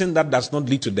one? The sin that does not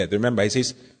lead to death. Remember, it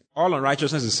says, all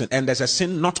unrighteousness is sin, and there's a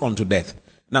sin not unto death.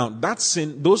 Now, that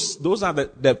sin, those are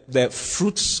the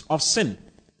fruits of sin.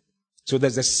 So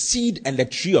there's a seed and the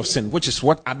tree of sin, which is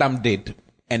what Adam did,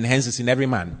 and hence it's in every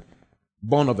man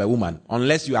born of a woman.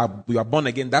 Unless you are born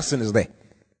again, that sin is there.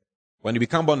 When you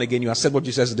become born again, you accept what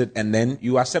Jesus did, and then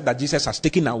you accept that Jesus has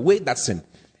taken away that sin.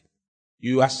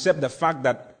 You accept the fact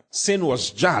that sin was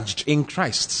judged in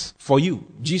Christ for you.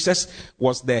 Jesus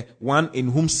was the one in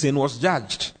whom sin was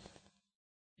judged.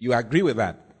 You agree with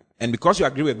that. And because you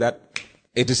agree with that,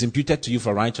 it is imputed to you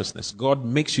for righteousness. God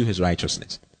makes you his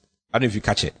righteousness. I don't know if you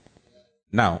catch it.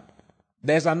 Now,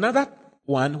 there's another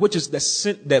one, which is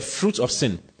the fruit of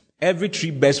sin. Every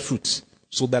tree bears fruits.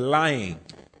 So the lying,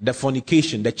 the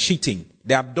fornication, the cheating,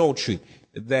 the adultery,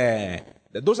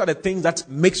 those are the things that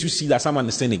makes you see that someone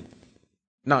is sinning.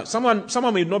 Now,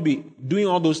 someone may not be doing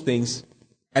all those things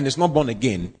and is not born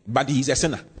again, but he is a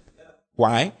sinner.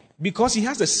 Why? Because he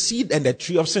has the seed and the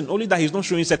tree of sin. Only that he's not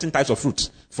showing certain types of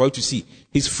fruits for you to see.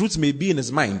 His fruits may be in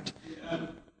his mind,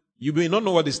 You may not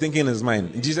know what he's thinking in his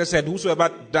mind. Jesus said, whosoever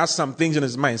does some things in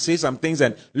his mind, says some things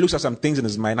and looks at some things in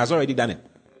his mind, has already done it.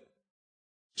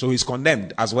 So he's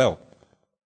condemned as well.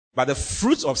 But the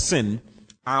fruits of sin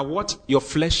are what your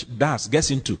flesh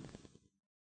gets into.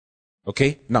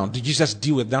 Okay? Now, did Jesus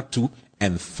deal with that too?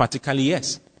 Emphatically,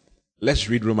 yes. Let's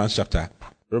read Romans chapter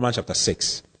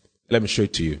 6. Let me show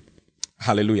it to you.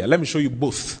 Hallelujah. Let me show you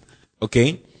both.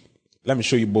 Okay? Let me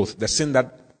show you both. The sin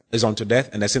that is unto death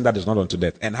and the sin that is not unto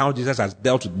death. And how Jesus has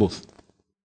dealt with both.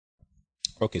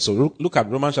 Okay, so look at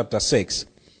Romans chapter 6.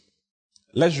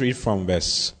 Let's read from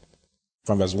verse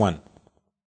 1.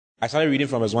 I started reading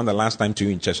from verse 1 the last time to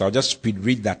you in church. So I'll just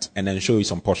read that and then show you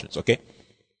some portions, okay?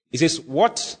 It says,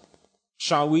 what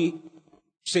shall we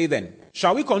say then?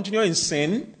 Shall we continue in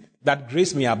sin that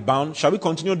grace may abound? Shall we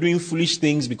continue doing foolish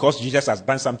things because Jesus has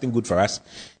done something good for us?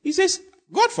 He says,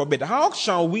 God forbid, how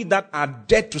shall we that are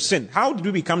dead to sin? How did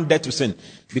we become dead to sin?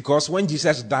 Because when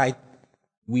Jesus died,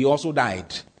 we also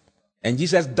died. And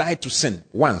Jesus died to sin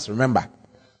once, remember.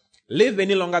 Live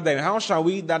any longer therein. How shall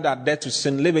we that are dead to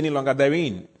sin live any longer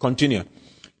therein? Continue.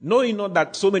 Knowing not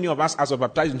that so many of us as were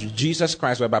baptized into Jesus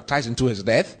Christ were baptized into his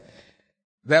death.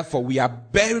 Therefore, we are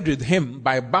buried with him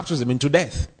by baptism into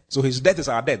death. So his death is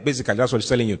our death. Basically, that's what he's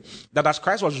telling you. That as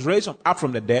Christ was raised up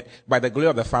from the dead by the glory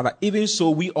of the Father, even so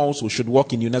we also should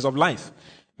walk in newness of life.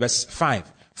 Verse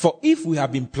 5. For if we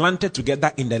have been planted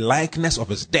together in the likeness of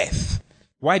his death.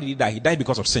 Why did he die? He died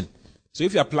because of sin. So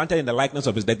if you are planted in the likeness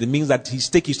of his death, it means that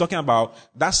he's talking about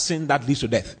that sin that leads to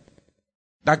death.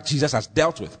 That Jesus has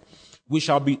dealt with. We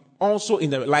shall be also in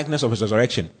the likeness of his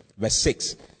resurrection. Verse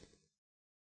 6.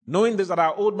 Knowing this, that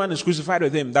our old man is crucified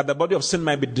with him, that the body of sin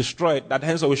might be destroyed, that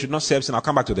henceforth we should not serve sin. I'll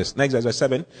come back to this. Next verse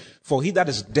 7. For he that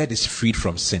is dead is freed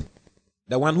from sin.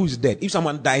 The one who is dead. If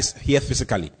someone dies here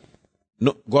physically,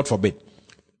 no, God forbid.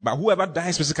 But whoever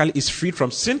dies physically is freed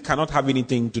from sin, cannot have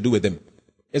anything to do with him.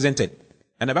 Isn't it?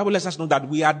 And the Bible lets us know that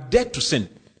we are dead to sin.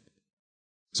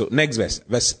 So next verse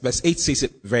 8 says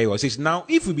it very well. It says, now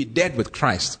if we be dead with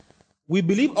Christ, we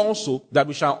believe also that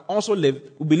we shall also live.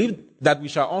 We believe that we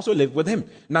shall also live with him.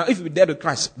 Now, if we dead with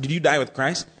Christ, did you die with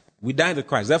Christ? We died with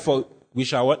Christ. Therefore, we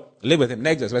shall what? Live with him.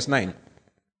 Next verse 9.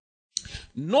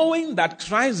 Knowing that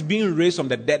Christ being raised from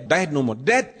the dead died no more.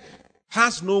 Death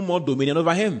has no more dominion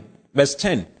over him. Verse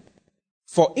 10.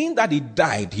 For in that he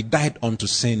died unto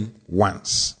sin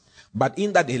once. But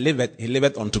in that he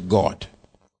liveth unto God.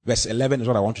 Verse 11 is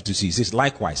what I want you to see. It says,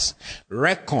 likewise,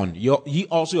 reckon ye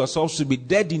also yourselves to be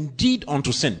dead indeed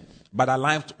unto sin, but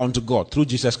alive unto God through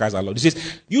Jesus Christ our Lord. It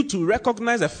says, you to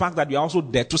recognize the fact that you are also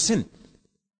dead to sin.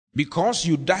 Because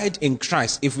you died in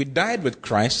Christ. If we died with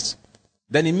Christ,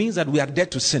 then it means that we are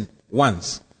dead to sin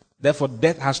once. Therefore,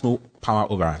 death has no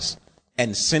power over us.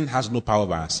 And sin has no power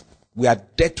over us. We are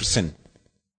dead to sin.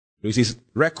 So it says,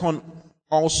 reckon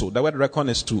also. The word reckon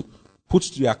is to put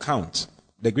to your account.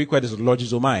 The Greek word is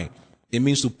logizomai. It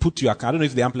means to put to your account. I don't know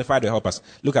if the Amplified will help us.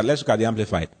 Let's look at the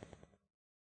Amplified.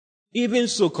 Even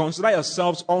so, consider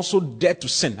yourselves also dead to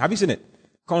sin. Have you seen it?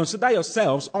 Consider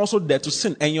yourselves also dead to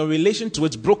sin, and your relation to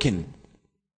it's broken.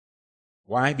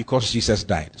 Why? Because Jesus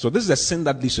died. So this is a sin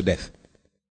that leads to death.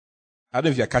 I don't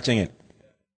know if you're catching it.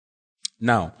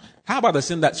 Now, how about the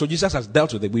sin that, so Jesus has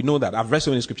dealt with it. We know that. I've read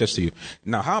so many scriptures to you.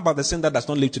 Now, how about the sin that does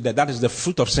not lead to death? That is the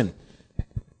fruit of sin,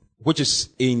 which is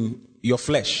in your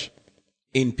flesh,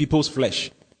 in people's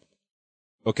flesh.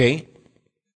 Okay?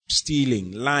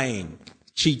 Stealing, lying,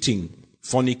 cheating,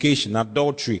 fornication,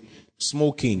 adultery,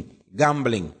 smoking,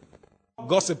 gambling,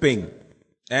 gossiping,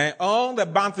 and all the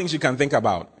bad things you can think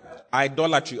about.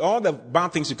 Idolatry, all the bad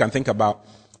things you can think about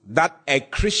that a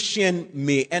Christian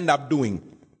may end up doing.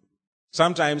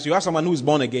 Sometimes you have someone who is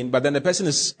born again, but then the person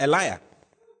is a liar.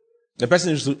 The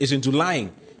person is into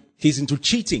lying. He's into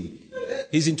cheating.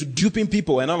 He's into duping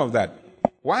people and all of that.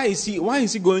 Why is he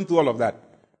going through all of that?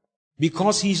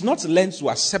 Because he's not learned to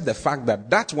accept the fact that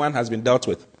that one has been dealt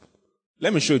with.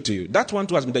 Let me show it to you. That one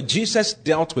too has been that Jesus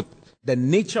dealt with the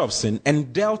nature of sin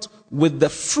and dealt with the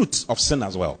fruits of sin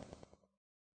as well.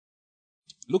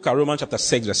 Look at Romans chapter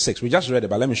 6 verse 6. We just read it,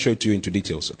 but let me show it to you into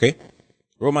details, okay?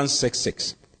 Romans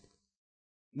 6:6.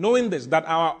 Knowing this, that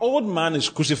our old man is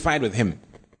crucified with him.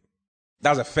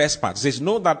 That's the first part. It says,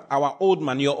 know that our old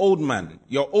man, your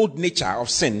old nature of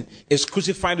sin is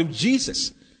crucified with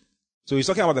Jesus. So he's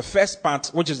talking about the first part,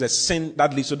 which is the sin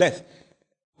that leads to death,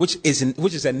 which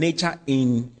is a nature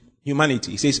in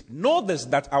humanity. He says, know this,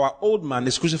 that our old man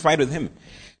is crucified with him.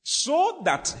 So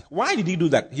that, why did he do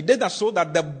that? He did that so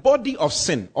that the body of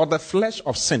sin, or the flesh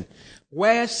of sin,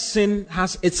 where sin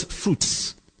has its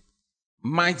fruits,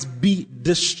 might be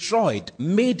destroyed,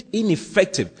 made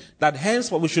ineffective, that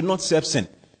henceforth we should not serve sin.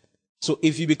 So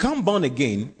if you become born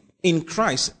again in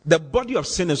Christ, the body of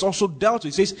sin is also dealt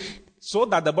with. It says, so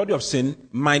that the body of sin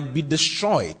might be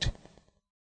destroyed.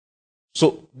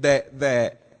 So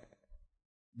the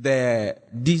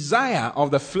desire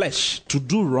of the flesh to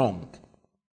do wrong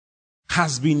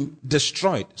has been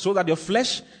destroyed, so that your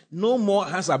flesh no more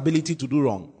has ability to do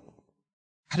wrong.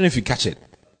 I don't know if you catch it.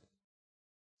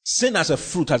 Sin as a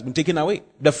fruit has been taken away.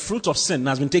 The fruit of sin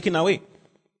has been taken away.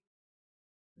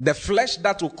 The flesh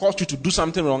that will cause you to do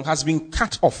something wrong has been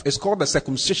cut off. It's called the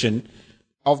circumcision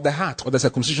of the heart, or the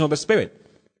circumcision of the spirit.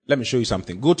 Let me show you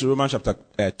something. Go to Romans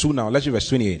chapter 2 now. Let's read verse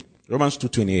 28. Romans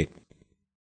 2:28.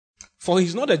 For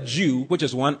he's not a Jew, which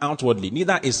is one outwardly,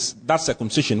 neither is that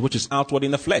circumcision, which is outward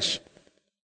in the flesh.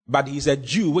 But he's a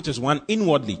Jew, which is one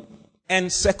inwardly.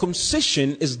 And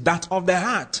circumcision is that of the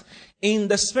heart, in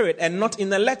the spirit, and not in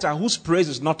the letter, whose praise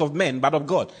is not of men, but of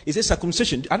God. It says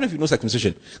circumcision. I don't know if you know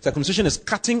circumcision. Circumcision is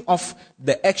cutting off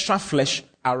the extra flesh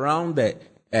around the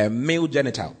male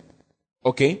genital.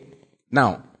 Okay?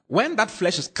 Now, when that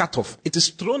flesh is cut off, it is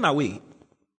thrown away.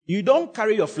 You don't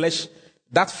carry your flesh,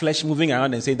 that flesh moving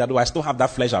around and say that, oh, I still have that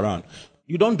flesh around.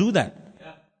 You don't do that.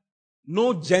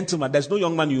 No gentleman, there's no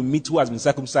young man you meet who has been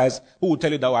circumcised who will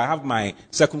tell you that, oh, I have my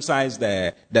circumcised,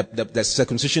 the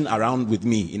circumcision around with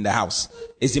me in the house.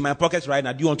 It's in my pocket right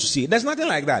now. Do you want to see it? There's nothing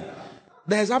like that.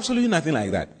 There's absolutely nothing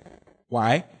like that.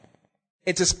 Why?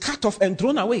 It is cut off and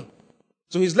thrown away.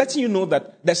 So he's letting you know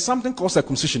that there's something called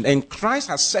circumcision, and Christ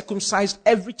has circumcised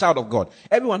every child of God.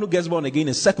 Everyone who gets born again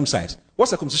is circumcised. What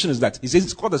circumcision is that? He says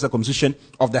it's called the circumcision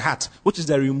of the heart, which is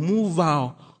the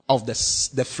removal of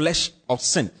the flesh of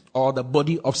sin, or the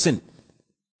body of sin.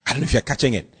 I don't know if you're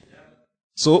catching it.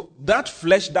 So that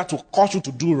flesh that will cause you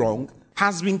to do wrong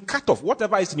has been cut off.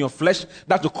 Whatever is in your flesh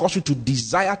that will cause you to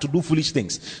desire to do foolish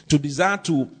things, to desire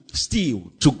to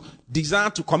steal, to desire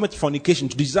to commit fornication,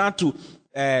 to desire to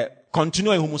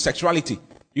continue in homosexuality.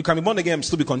 You can be born again and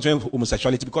still be continuing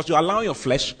homosexuality because you allow your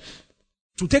flesh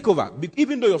to take over.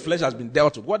 Even though your flesh has been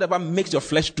dealt with, whatever makes your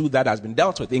flesh do that has been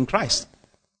dealt with in Christ.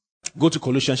 Go to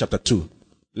Colossians chapter 2.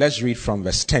 Let's read from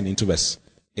verse 10 into verse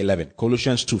 11.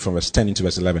 Colossians 2 from verse 10 into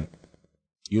verse 11.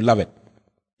 You love it.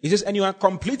 It says, and you are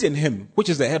complete in him, which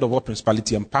is the head of all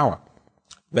principality and power.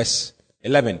 Verse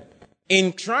 11.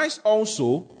 In Christ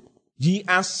also ye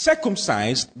are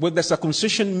circumcised with the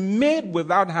circumcision made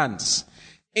without hands,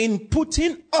 in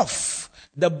putting off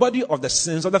the body of the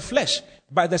sins of the flesh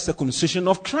by the circumcision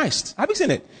of Christ. Have you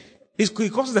seen it? He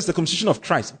calls it the circumcision of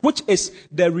Christ, which is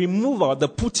the removal, the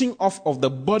putting off of the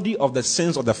body of the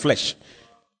sins of the flesh.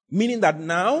 Meaning that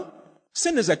now,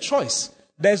 sin is a choice.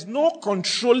 There's no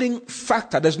controlling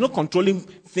factor. There's no controlling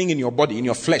thing in your body, in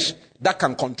your flesh, that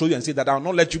can control you and say that I'll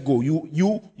not let you go.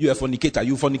 You're a fornicator.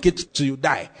 You fornicate till you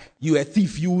die. You're a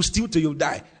thief. You steal till you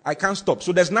die. I can't stop.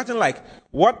 So there's nothing like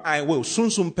what I will.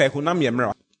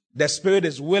 The spirit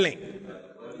is willing,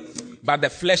 but the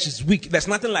flesh is weak. There's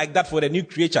nothing like that for the new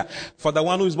creature. For the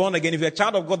one who is born again, if you're a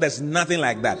child of God, there's nothing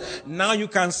like that. Now you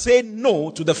can say no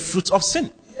to the fruit of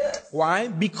sin. Why?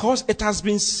 Because it has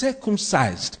been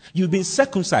circumcised. You've been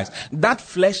circumcised. That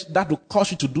flesh that will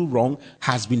cause you to do wrong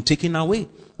has been taken away.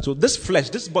 So this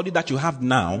flesh, this body that you have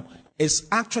now, is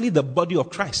actually the body of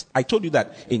Christ. I told you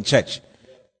that in church.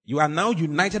 You are now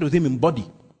united with him in body.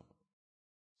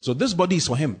 So this body is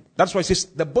for him. That's why it says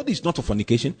the body is not for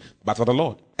fornication, but for the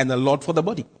Lord. And the Lord for the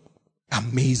body.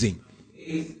 Amazing.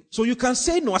 So you can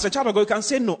say no. As a child of God, you can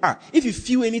say no. If you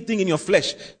feel anything in your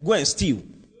flesh, go and steal.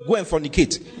 Go and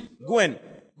fornicate. Go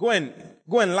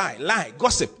and lie,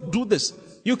 gossip, do this.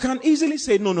 You can easily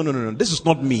say, no, this is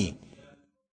not me.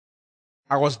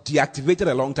 I was deactivated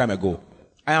a long time ago.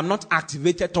 I am not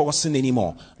activated towards sin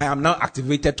anymore. I am now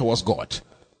activated towards God.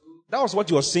 That was what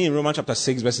you were saying in Romans chapter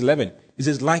 6 verse 11. It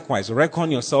says, likewise,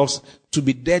 reckon yourselves to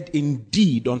be dead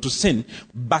indeed unto sin,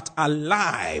 but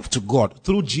alive to God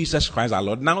through Jesus Christ our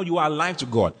Lord. Now you are alive to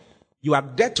God. You are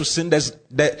dead to sin.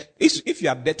 If you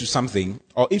are dead to something,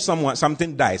 or if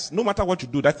something dies, no matter what you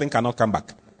do, that thing cannot come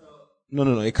back.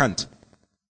 No, it can't.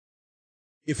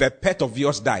 If a pet of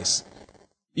yours dies,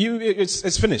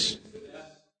 it's finished.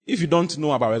 If you don't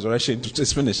know about resurrection,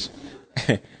 it's finished.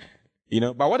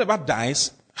 But whatever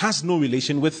dies has no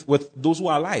relation with those who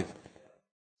are alive.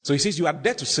 So he says you are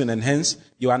dead to sin, and hence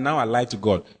you are now alive to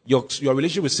God. Your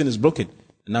relationship with sin is broken,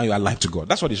 and now you are alive to God.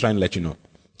 That's what he's trying to let you know.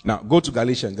 Now, go to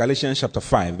Galatians chapter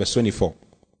 5, verse 24.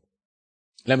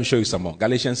 Let me show you some more.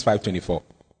 Galatians 5:24.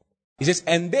 He says,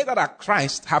 and they that are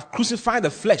Christ have crucified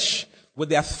the flesh with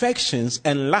their affections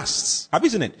and lusts. Have you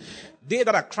seen it? They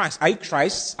that are Christ. Are you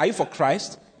Christ? Are you for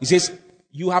Christ? He says,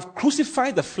 you have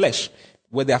crucified the flesh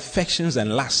with the affections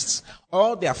and lusts.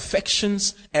 All the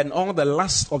affections and all the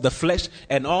lusts of the flesh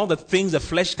and all the things the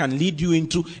flesh can lead you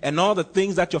into and all the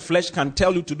things that your flesh can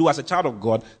tell you to do as a child of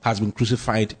God has been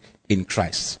crucified in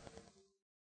Christ.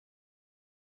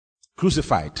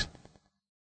 Crucified.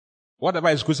 Whatever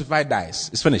is crucified dies.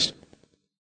 It's finished.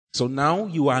 So now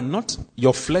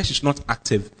your flesh is not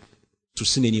active to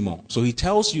sin anymore. So he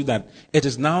tells you that it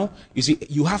is now, you see,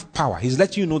 you have power. He's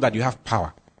letting you know that you have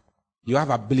power. You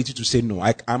have ability to say, no,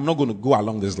 I'm not going to go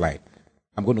along this line.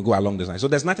 I'm going to go along this line. So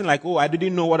there's nothing like, oh, I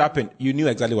didn't know what happened. You knew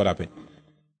exactly what happened.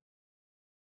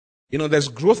 You know, there's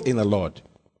growth in the Lord.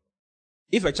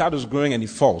 If a child is growing and he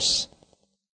falls,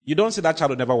 you don't say that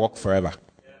child will never walk forever.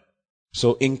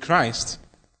 So in Christ,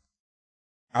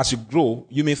 as you grow,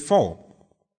 you may fall.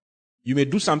 You may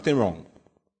do something wrong.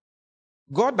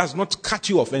 God does not cut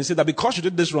you off and say that because you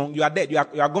did this wrong, you are dead, you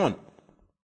are gone.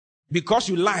 Because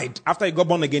you lied after you got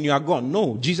born again, you are gone.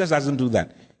 No, Jesus doesn't do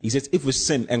that. He says, if we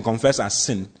sin and confess our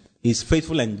sin, he is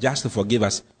faithful and just to forgive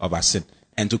us of our sin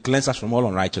and to cleanse us from all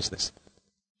unrighteousness.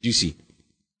 Do you see?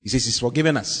 He says he's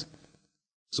forgiven us.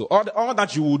 So all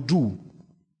that you will do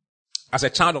as a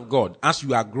child of God, as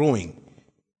you are growing,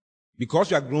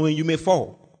 because you are growing, you may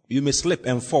fall. You may slip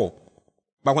and fall.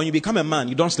 But when you become a man,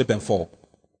 you don't slip and fall.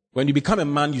 When you become a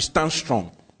man, you stand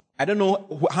strong. I don't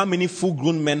know how many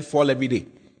full-grown men fall every day.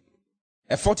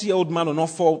 A 40-year-old man will not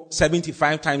fall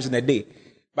 75 times in a day.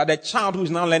 But a child who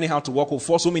is now learning how to walk will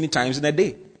fall so many times in a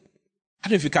day. I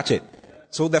don't know if you catch it.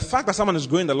 So the fact that someone is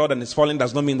growing the Lord and is falling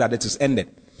does not mean that it is ended.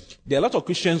 There are a lot of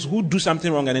Christians who do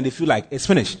something wrong and then they feel like it's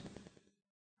finished.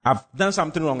 I've done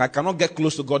something wrong. I cannot get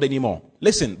close to God anymore.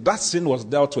 Listen, that sin was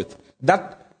dealt with.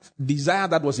 That desire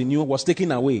that was in you was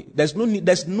taken away.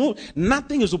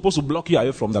 Nothing is supposed to block you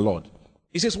away from the Lord.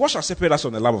 He says, what shall separate us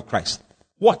from the love of Christ?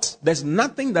 What? There's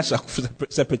nothing that shall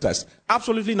separate us.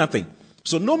 Absolutely nothing.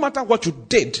 So no matter what you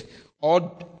did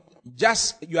or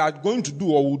just you are going to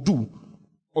do or will do,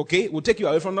 okay, will take you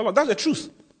away from the Lord. That's the truth.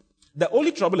 The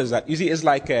only trouble is that, you see, it's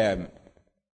like the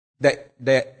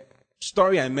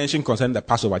story I mentioned concerning the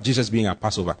Passover, Jesus being a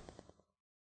Passover.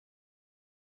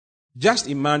 Just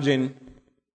imagine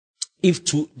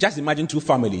two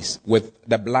families with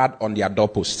the blood on their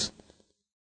doorposts.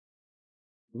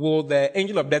 Will the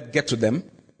angel of death get to them?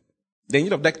 The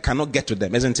angel of death cannot get to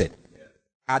them, isn't it?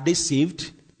 Are they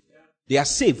saved? They are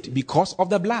saved because of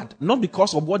the blood, not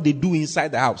because of what they do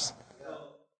inside the house.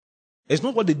 It's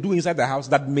not what they do inside the house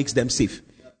that makes them safe.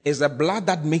 It's the blood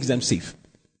that makes them safe.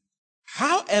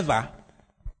 However,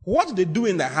 what they do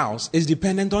in the house is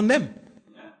dependent on them.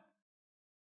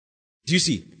 Do you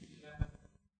see?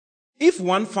 If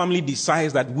one family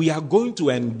decides that we are going to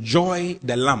enjoy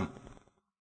the lamb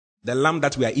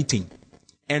that we are eating,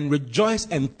 and rejoice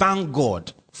and thank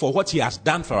God for what he has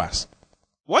done for us,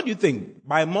 what do you think?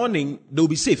 By morning, they will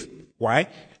be safe. Why?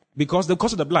 Because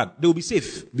of the blood. They will be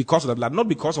safe because of the blood, not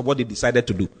because of what they decided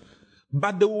to do.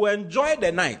 But they will enjoy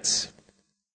the night.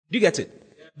 Do you get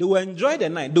it? They will enjoy the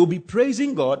night. They will be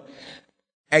praising God,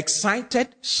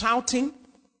 excited, shouting,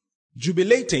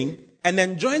 jubilating, and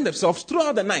enjoying themselves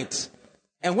throughout the night.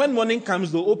 And when morning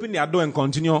comes, they'll open their door and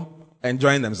continue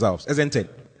enjoying themselves, isn't it?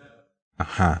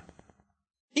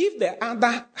 If the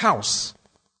other house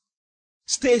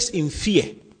stays in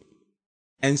fear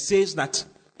and says that,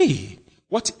 hey,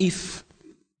 what if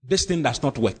this thing does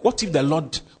not work? What if the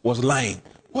Lord was lying?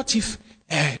 What if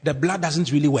the blood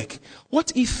doesn't really work?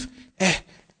 What if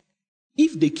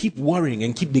they keep worrying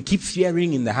and they keep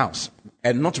fearing in the house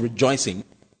and not rejoicing?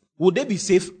 Will they be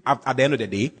safe at the end of the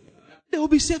day? They will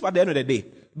be safe at the end of the day.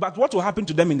 But what will happen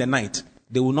to them in the night?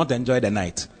 They will not enjoy the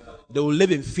night. They will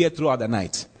live in fear throughout the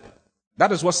night.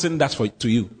 That is what sin does to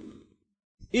you.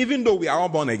 Even though we are all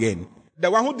born again,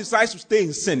 the one who decides to stay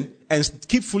in sin and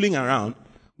keep fooling around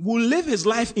will live his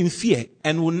life in fear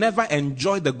and will never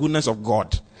enjoy the goodness of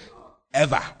God.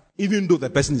 Ever. Even though the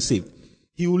person is saved.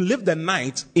 He will live the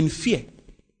night in fear.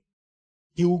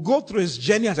 He will go through his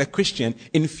journey as a Christian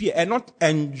in fear and not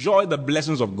enjoy the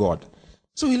blessings of God.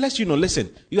 So he lets you know, listen,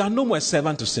 you are no more a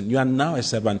servant to sin. You are now a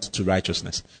servant to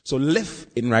righteousness. So live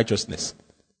in righteousness.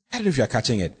 I don't know if you are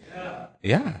catching it.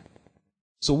 Yeah.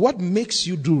 So what makes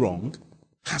you do wrong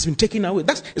has been taken away.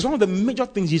 It's one of the major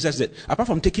things Jesus did. Apart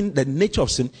from taking the nature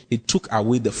of sin, he took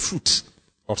away the fruit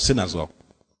of sin as well.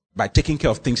 By taking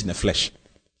care of things in the flesh.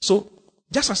 So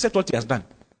just accept what he has done.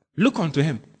 Look unto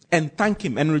him and thank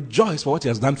him and rejoice for what he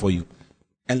has done for you.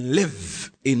 And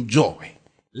live in joy.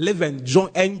 Live and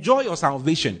enjoy your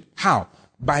salvation. How?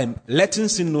 By letting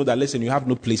sin know that, listen, you have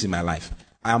no place in my life.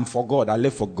 I am for God. I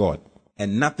live for God.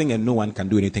 And nothing and no one can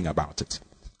do anything about it.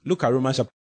 Look at Romans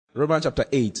chapter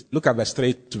 8. Look at verse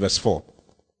 3 to verse 4.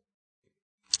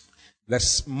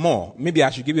 There's more. Maybe I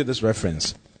should give you this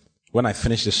reference when I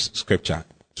finish this scripture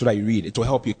so that you read. It will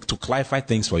help you to clarify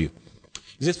things for you.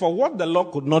 It says, for what the law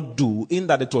could not do in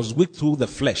that it was weak through the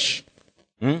flesh.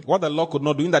 What the law could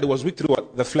not do in that it was weak through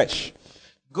the flesh.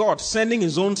 God sending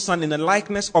his own son in the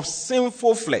likeness of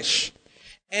sinful flesh.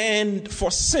 And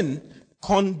for sin,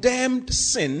 condemned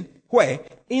sin, where?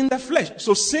 In the flesh.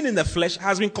 So sin in the flesh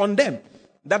has been condemned.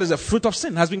 That is a fruit of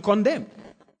sin, has been condemned.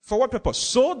 For what purpose?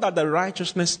 So that the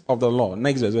righteousness of the law,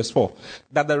 next verse 4,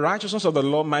 that the righteousness of the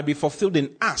law might be fulfilled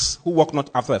in us who walk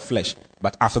not after the flesh,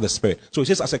 but after the Spirit. So it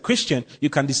says, as a Christian, you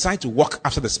can decide to walk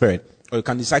after the Spirit, or you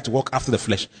can decide to walk after the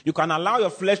flesh. You can allow your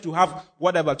flesh to have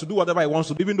whatever, to do whatever it wants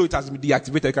to do, even though it has been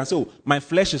deactivated. You can say, oh, my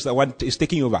flesh is the one is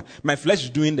taking over. My flesh is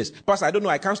doing this. Pastor, I don't know,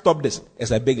 I can't stop this.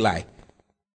 It's a big lie.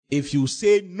 If you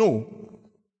say no,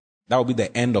 that will be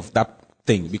the end of that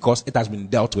thing, because it has been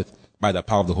dealt with by the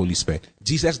power of the Holy Spirit.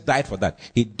 Jesus died for that.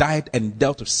 He died and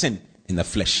dealt with sin in the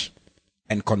flesh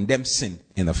and condemned sin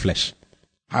in the flesh.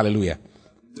 Hallelujah.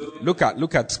 Look at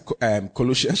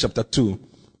Colossians chapter 2.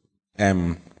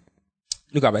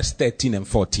 Look at verse 13 and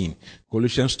 14.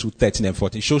 Colossians 2, 13 and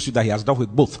 14 shows you that he has dealt with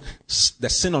both the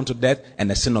sin unto death and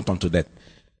the sin not unto death.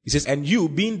 He says, and you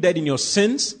being dead in your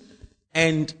sins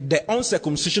and the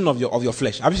uncircumcision of your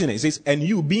flesh. Have you seen it? It says, and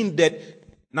you being dead,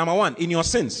 number one, in your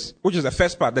sins, which is the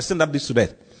first part, the sin that leads to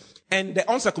death. And the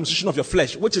uncircumcision of your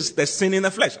flesh, which is the sin in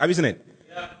the flesh. Have you seen it?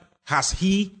 Yeah. Has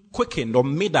he quickened or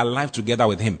made alive together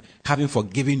with him, having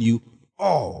forgiven you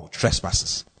all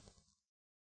trespasses,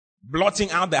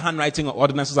 blotting out the handwriting of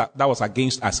ordinances that was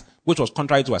against us, which was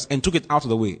contrary to us, and took it out of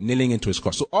the way, nailing it to his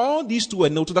cross. So all these two were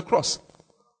nailed to the cross.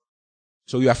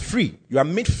 So you are free. You are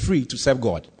made free to serve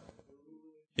God.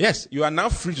 Yes, you are now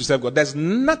free to serve God. There's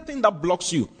nothing that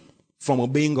blocks you from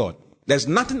obeying God. There's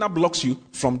nothing that blocks you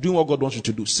from doing what God wants you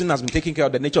to do. Sin has been taken care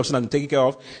of. The nature of sin has been taken care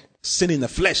of. Sin in the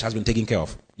flesh has been taken care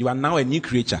of. You are now a new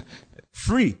creature,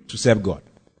 free to serve God.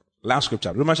 Last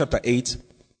scripture, Romans chapter 8.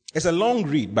 It's a long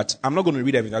read, but I'm not going to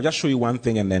read everything. I'll just show you one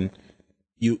thing and then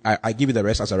I give you the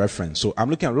rest as a reference. So I'm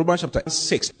looking at Romans chapter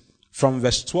 6 from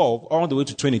verse 12 all the way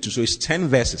to 22. So it's 10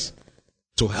 verses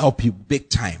to help you big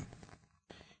time.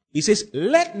 He says,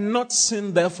 let not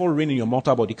sin therefore reign in your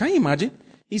mortal body. Can you imagine?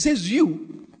 He says,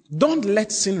 you don't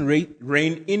let sin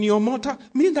reign in your mortal,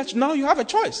 meaning that now you have a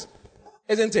choice.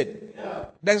 Isn't it? Yeah.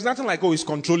 There's nothing like, oh, it's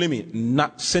controlling me.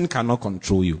 Sin cannot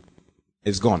control you.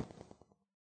 It's gone.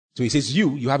 So he says,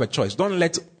 you have a choice. Don't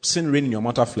let sin reign in your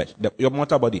mortal flesh, your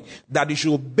mortal body, that you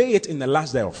should obey it in the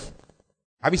last thereof.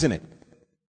 Have you seen it?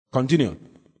 Continue.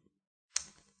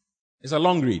 It's a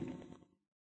long read.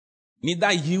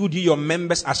 Neither yield ye your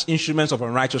members as instruments of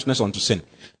unrighteousness unto sin,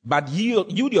 but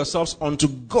yield yourselves unto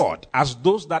God as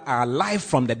those that are alive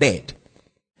from the dead,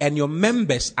 and your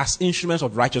members as instruments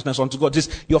of righteousness unto God.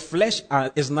 Your flesh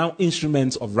is now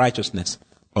instruments of righteousness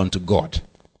unto God.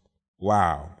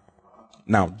 Wow.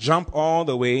 Now jump all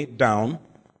the way down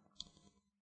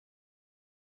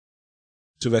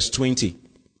to verse 20.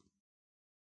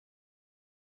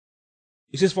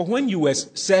 It says, for when you were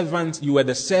servants, you were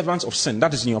the servants of sin.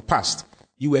 That is in your past.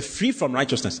 You were free from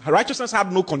righteousness. Righteousness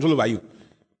had no control over you.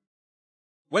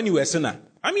 When you were a sinner,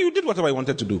 you did whatever you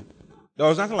wanted to do. There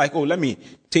was nothing like, oh, let me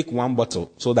take one bottle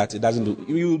so that it doesn't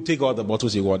do. You take all the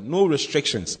bottles you want. No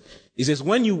restrictions. It says,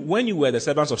 when you were the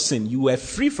servants of sin, you were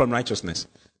free from righteousness.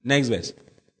 Next verse.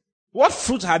 What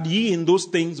fruit had ye in those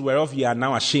things whereof ye are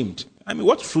now ashamed?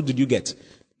 What fruit did you get?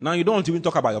 Now you don't want to even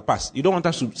talk about your past. You don't want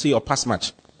us to say your past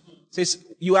much. It says,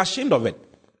 you are ashamed of it.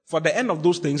 For the end of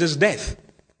those things is death.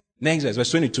 Next verse,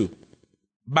 verse 22.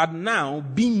 But now,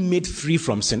 being made free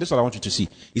from sin. This is what I want you to see.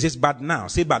 He says, but now.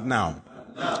 Say, but now.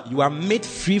 You are made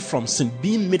free from sin.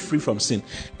 Being made free from sin.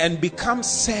 And become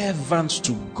servants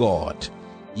to God.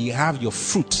 Ye have your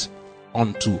fruit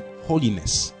unto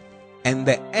holiness. And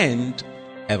the end,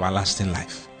 everlasting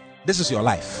life. This is your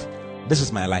life. This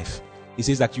is my life. He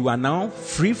says that you are now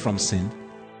free from sin.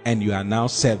 And you are now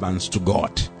servants to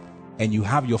God. And you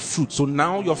have your fruit. So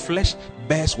now your flesh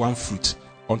bears one fruit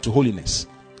unto holiness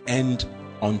and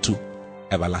unto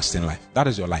everlasting life. That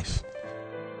is your life.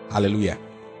 Hallelujah.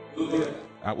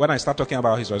 When I start talking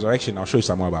about his resurrection, I'll show you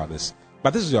some more about this.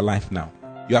 But this is your life now.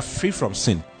 You are free from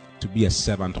sin to be a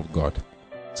servant of God.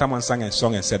 Someone sang a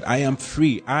song and said, I am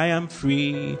free, I am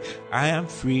free, I am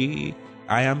free,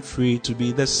 I am free to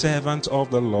be the servant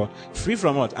of the Lord. Free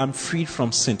from what? I'm free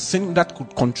from sin. Sin that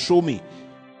could control me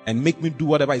and make me do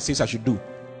whatever it says I should do,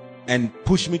 and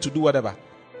push me to do whatever,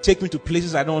 take me to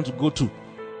places I don't want to go to,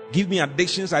 give me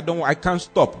addictions I can't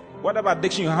stop. Whatever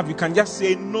addiction you have, you can just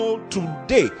say no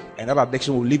today, and that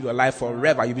addiction will live your life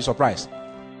forever. You'll be surprised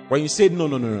when you say no,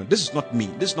 this is not me,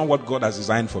 this is not what God has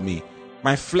designed for me.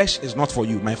 My flesh is not for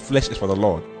you. My flesh is for the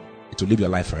Lord. It will live your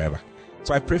life forever.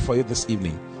 So I pray for you this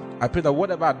evening. I pray that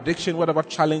whatever addiction, whatever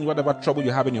challenge, whatever trouble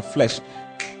you have in your flesh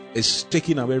is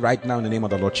taken away right now in the name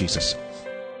of the Lord Jesus.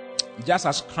 Just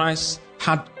as Christ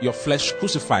had your flesh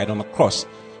crucified on the cross,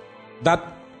 that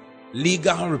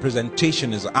legal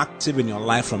representation is active in your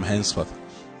life from henceforth.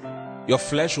 Your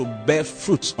flesh will bear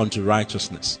fruit unto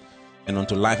righteousness and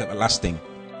unto life everlasting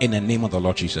in the name of the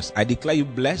Lord Jesus. I declare you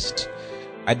blessed.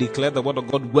 I declare the word of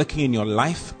God working in your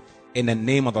life in the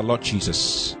name of the Lord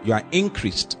Jesus. You are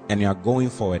increased and you are going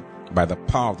forward by the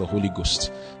power of the Holy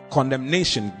Ghost.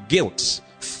 Condemnation, guilt,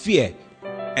 fear,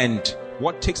 and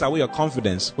what takes away your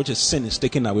confidence, which is sin, is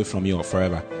taken away from you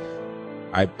forever.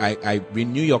 I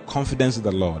renew your confidence in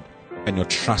the Lord and your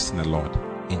trust in the Lord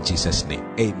in Jesus' name.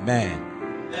 Amen.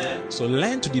 So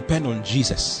learn to depend on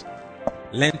Jesus.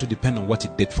 Learn to depend on what He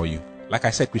did for you. Like I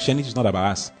said, Christianity is not about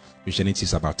us. Christianity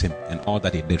is about Him and all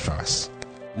that He did for us.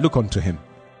 Look unto Him,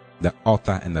 the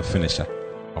author and the finisher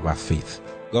of our faith.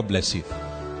 God bless you.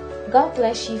 God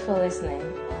bless you for listening.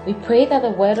 We pray that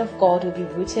the word of God will be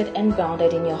rooted and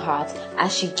grounded in your heart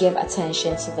as you give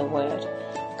attention to the word.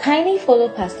 Kindly follow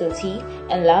Pastor T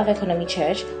and Love Economy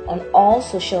Church on all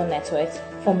social networks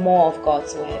for more of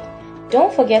God's word.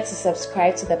 Don't forget to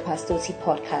subscribe to the Pastor T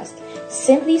podcast.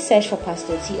 Simply search for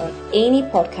Pastor T on any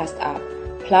podcast app,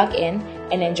 plug in,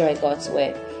 and enjoy God's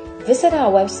word. Visit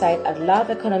our website at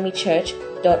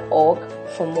loveeconomychurch.org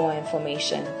for more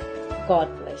information. God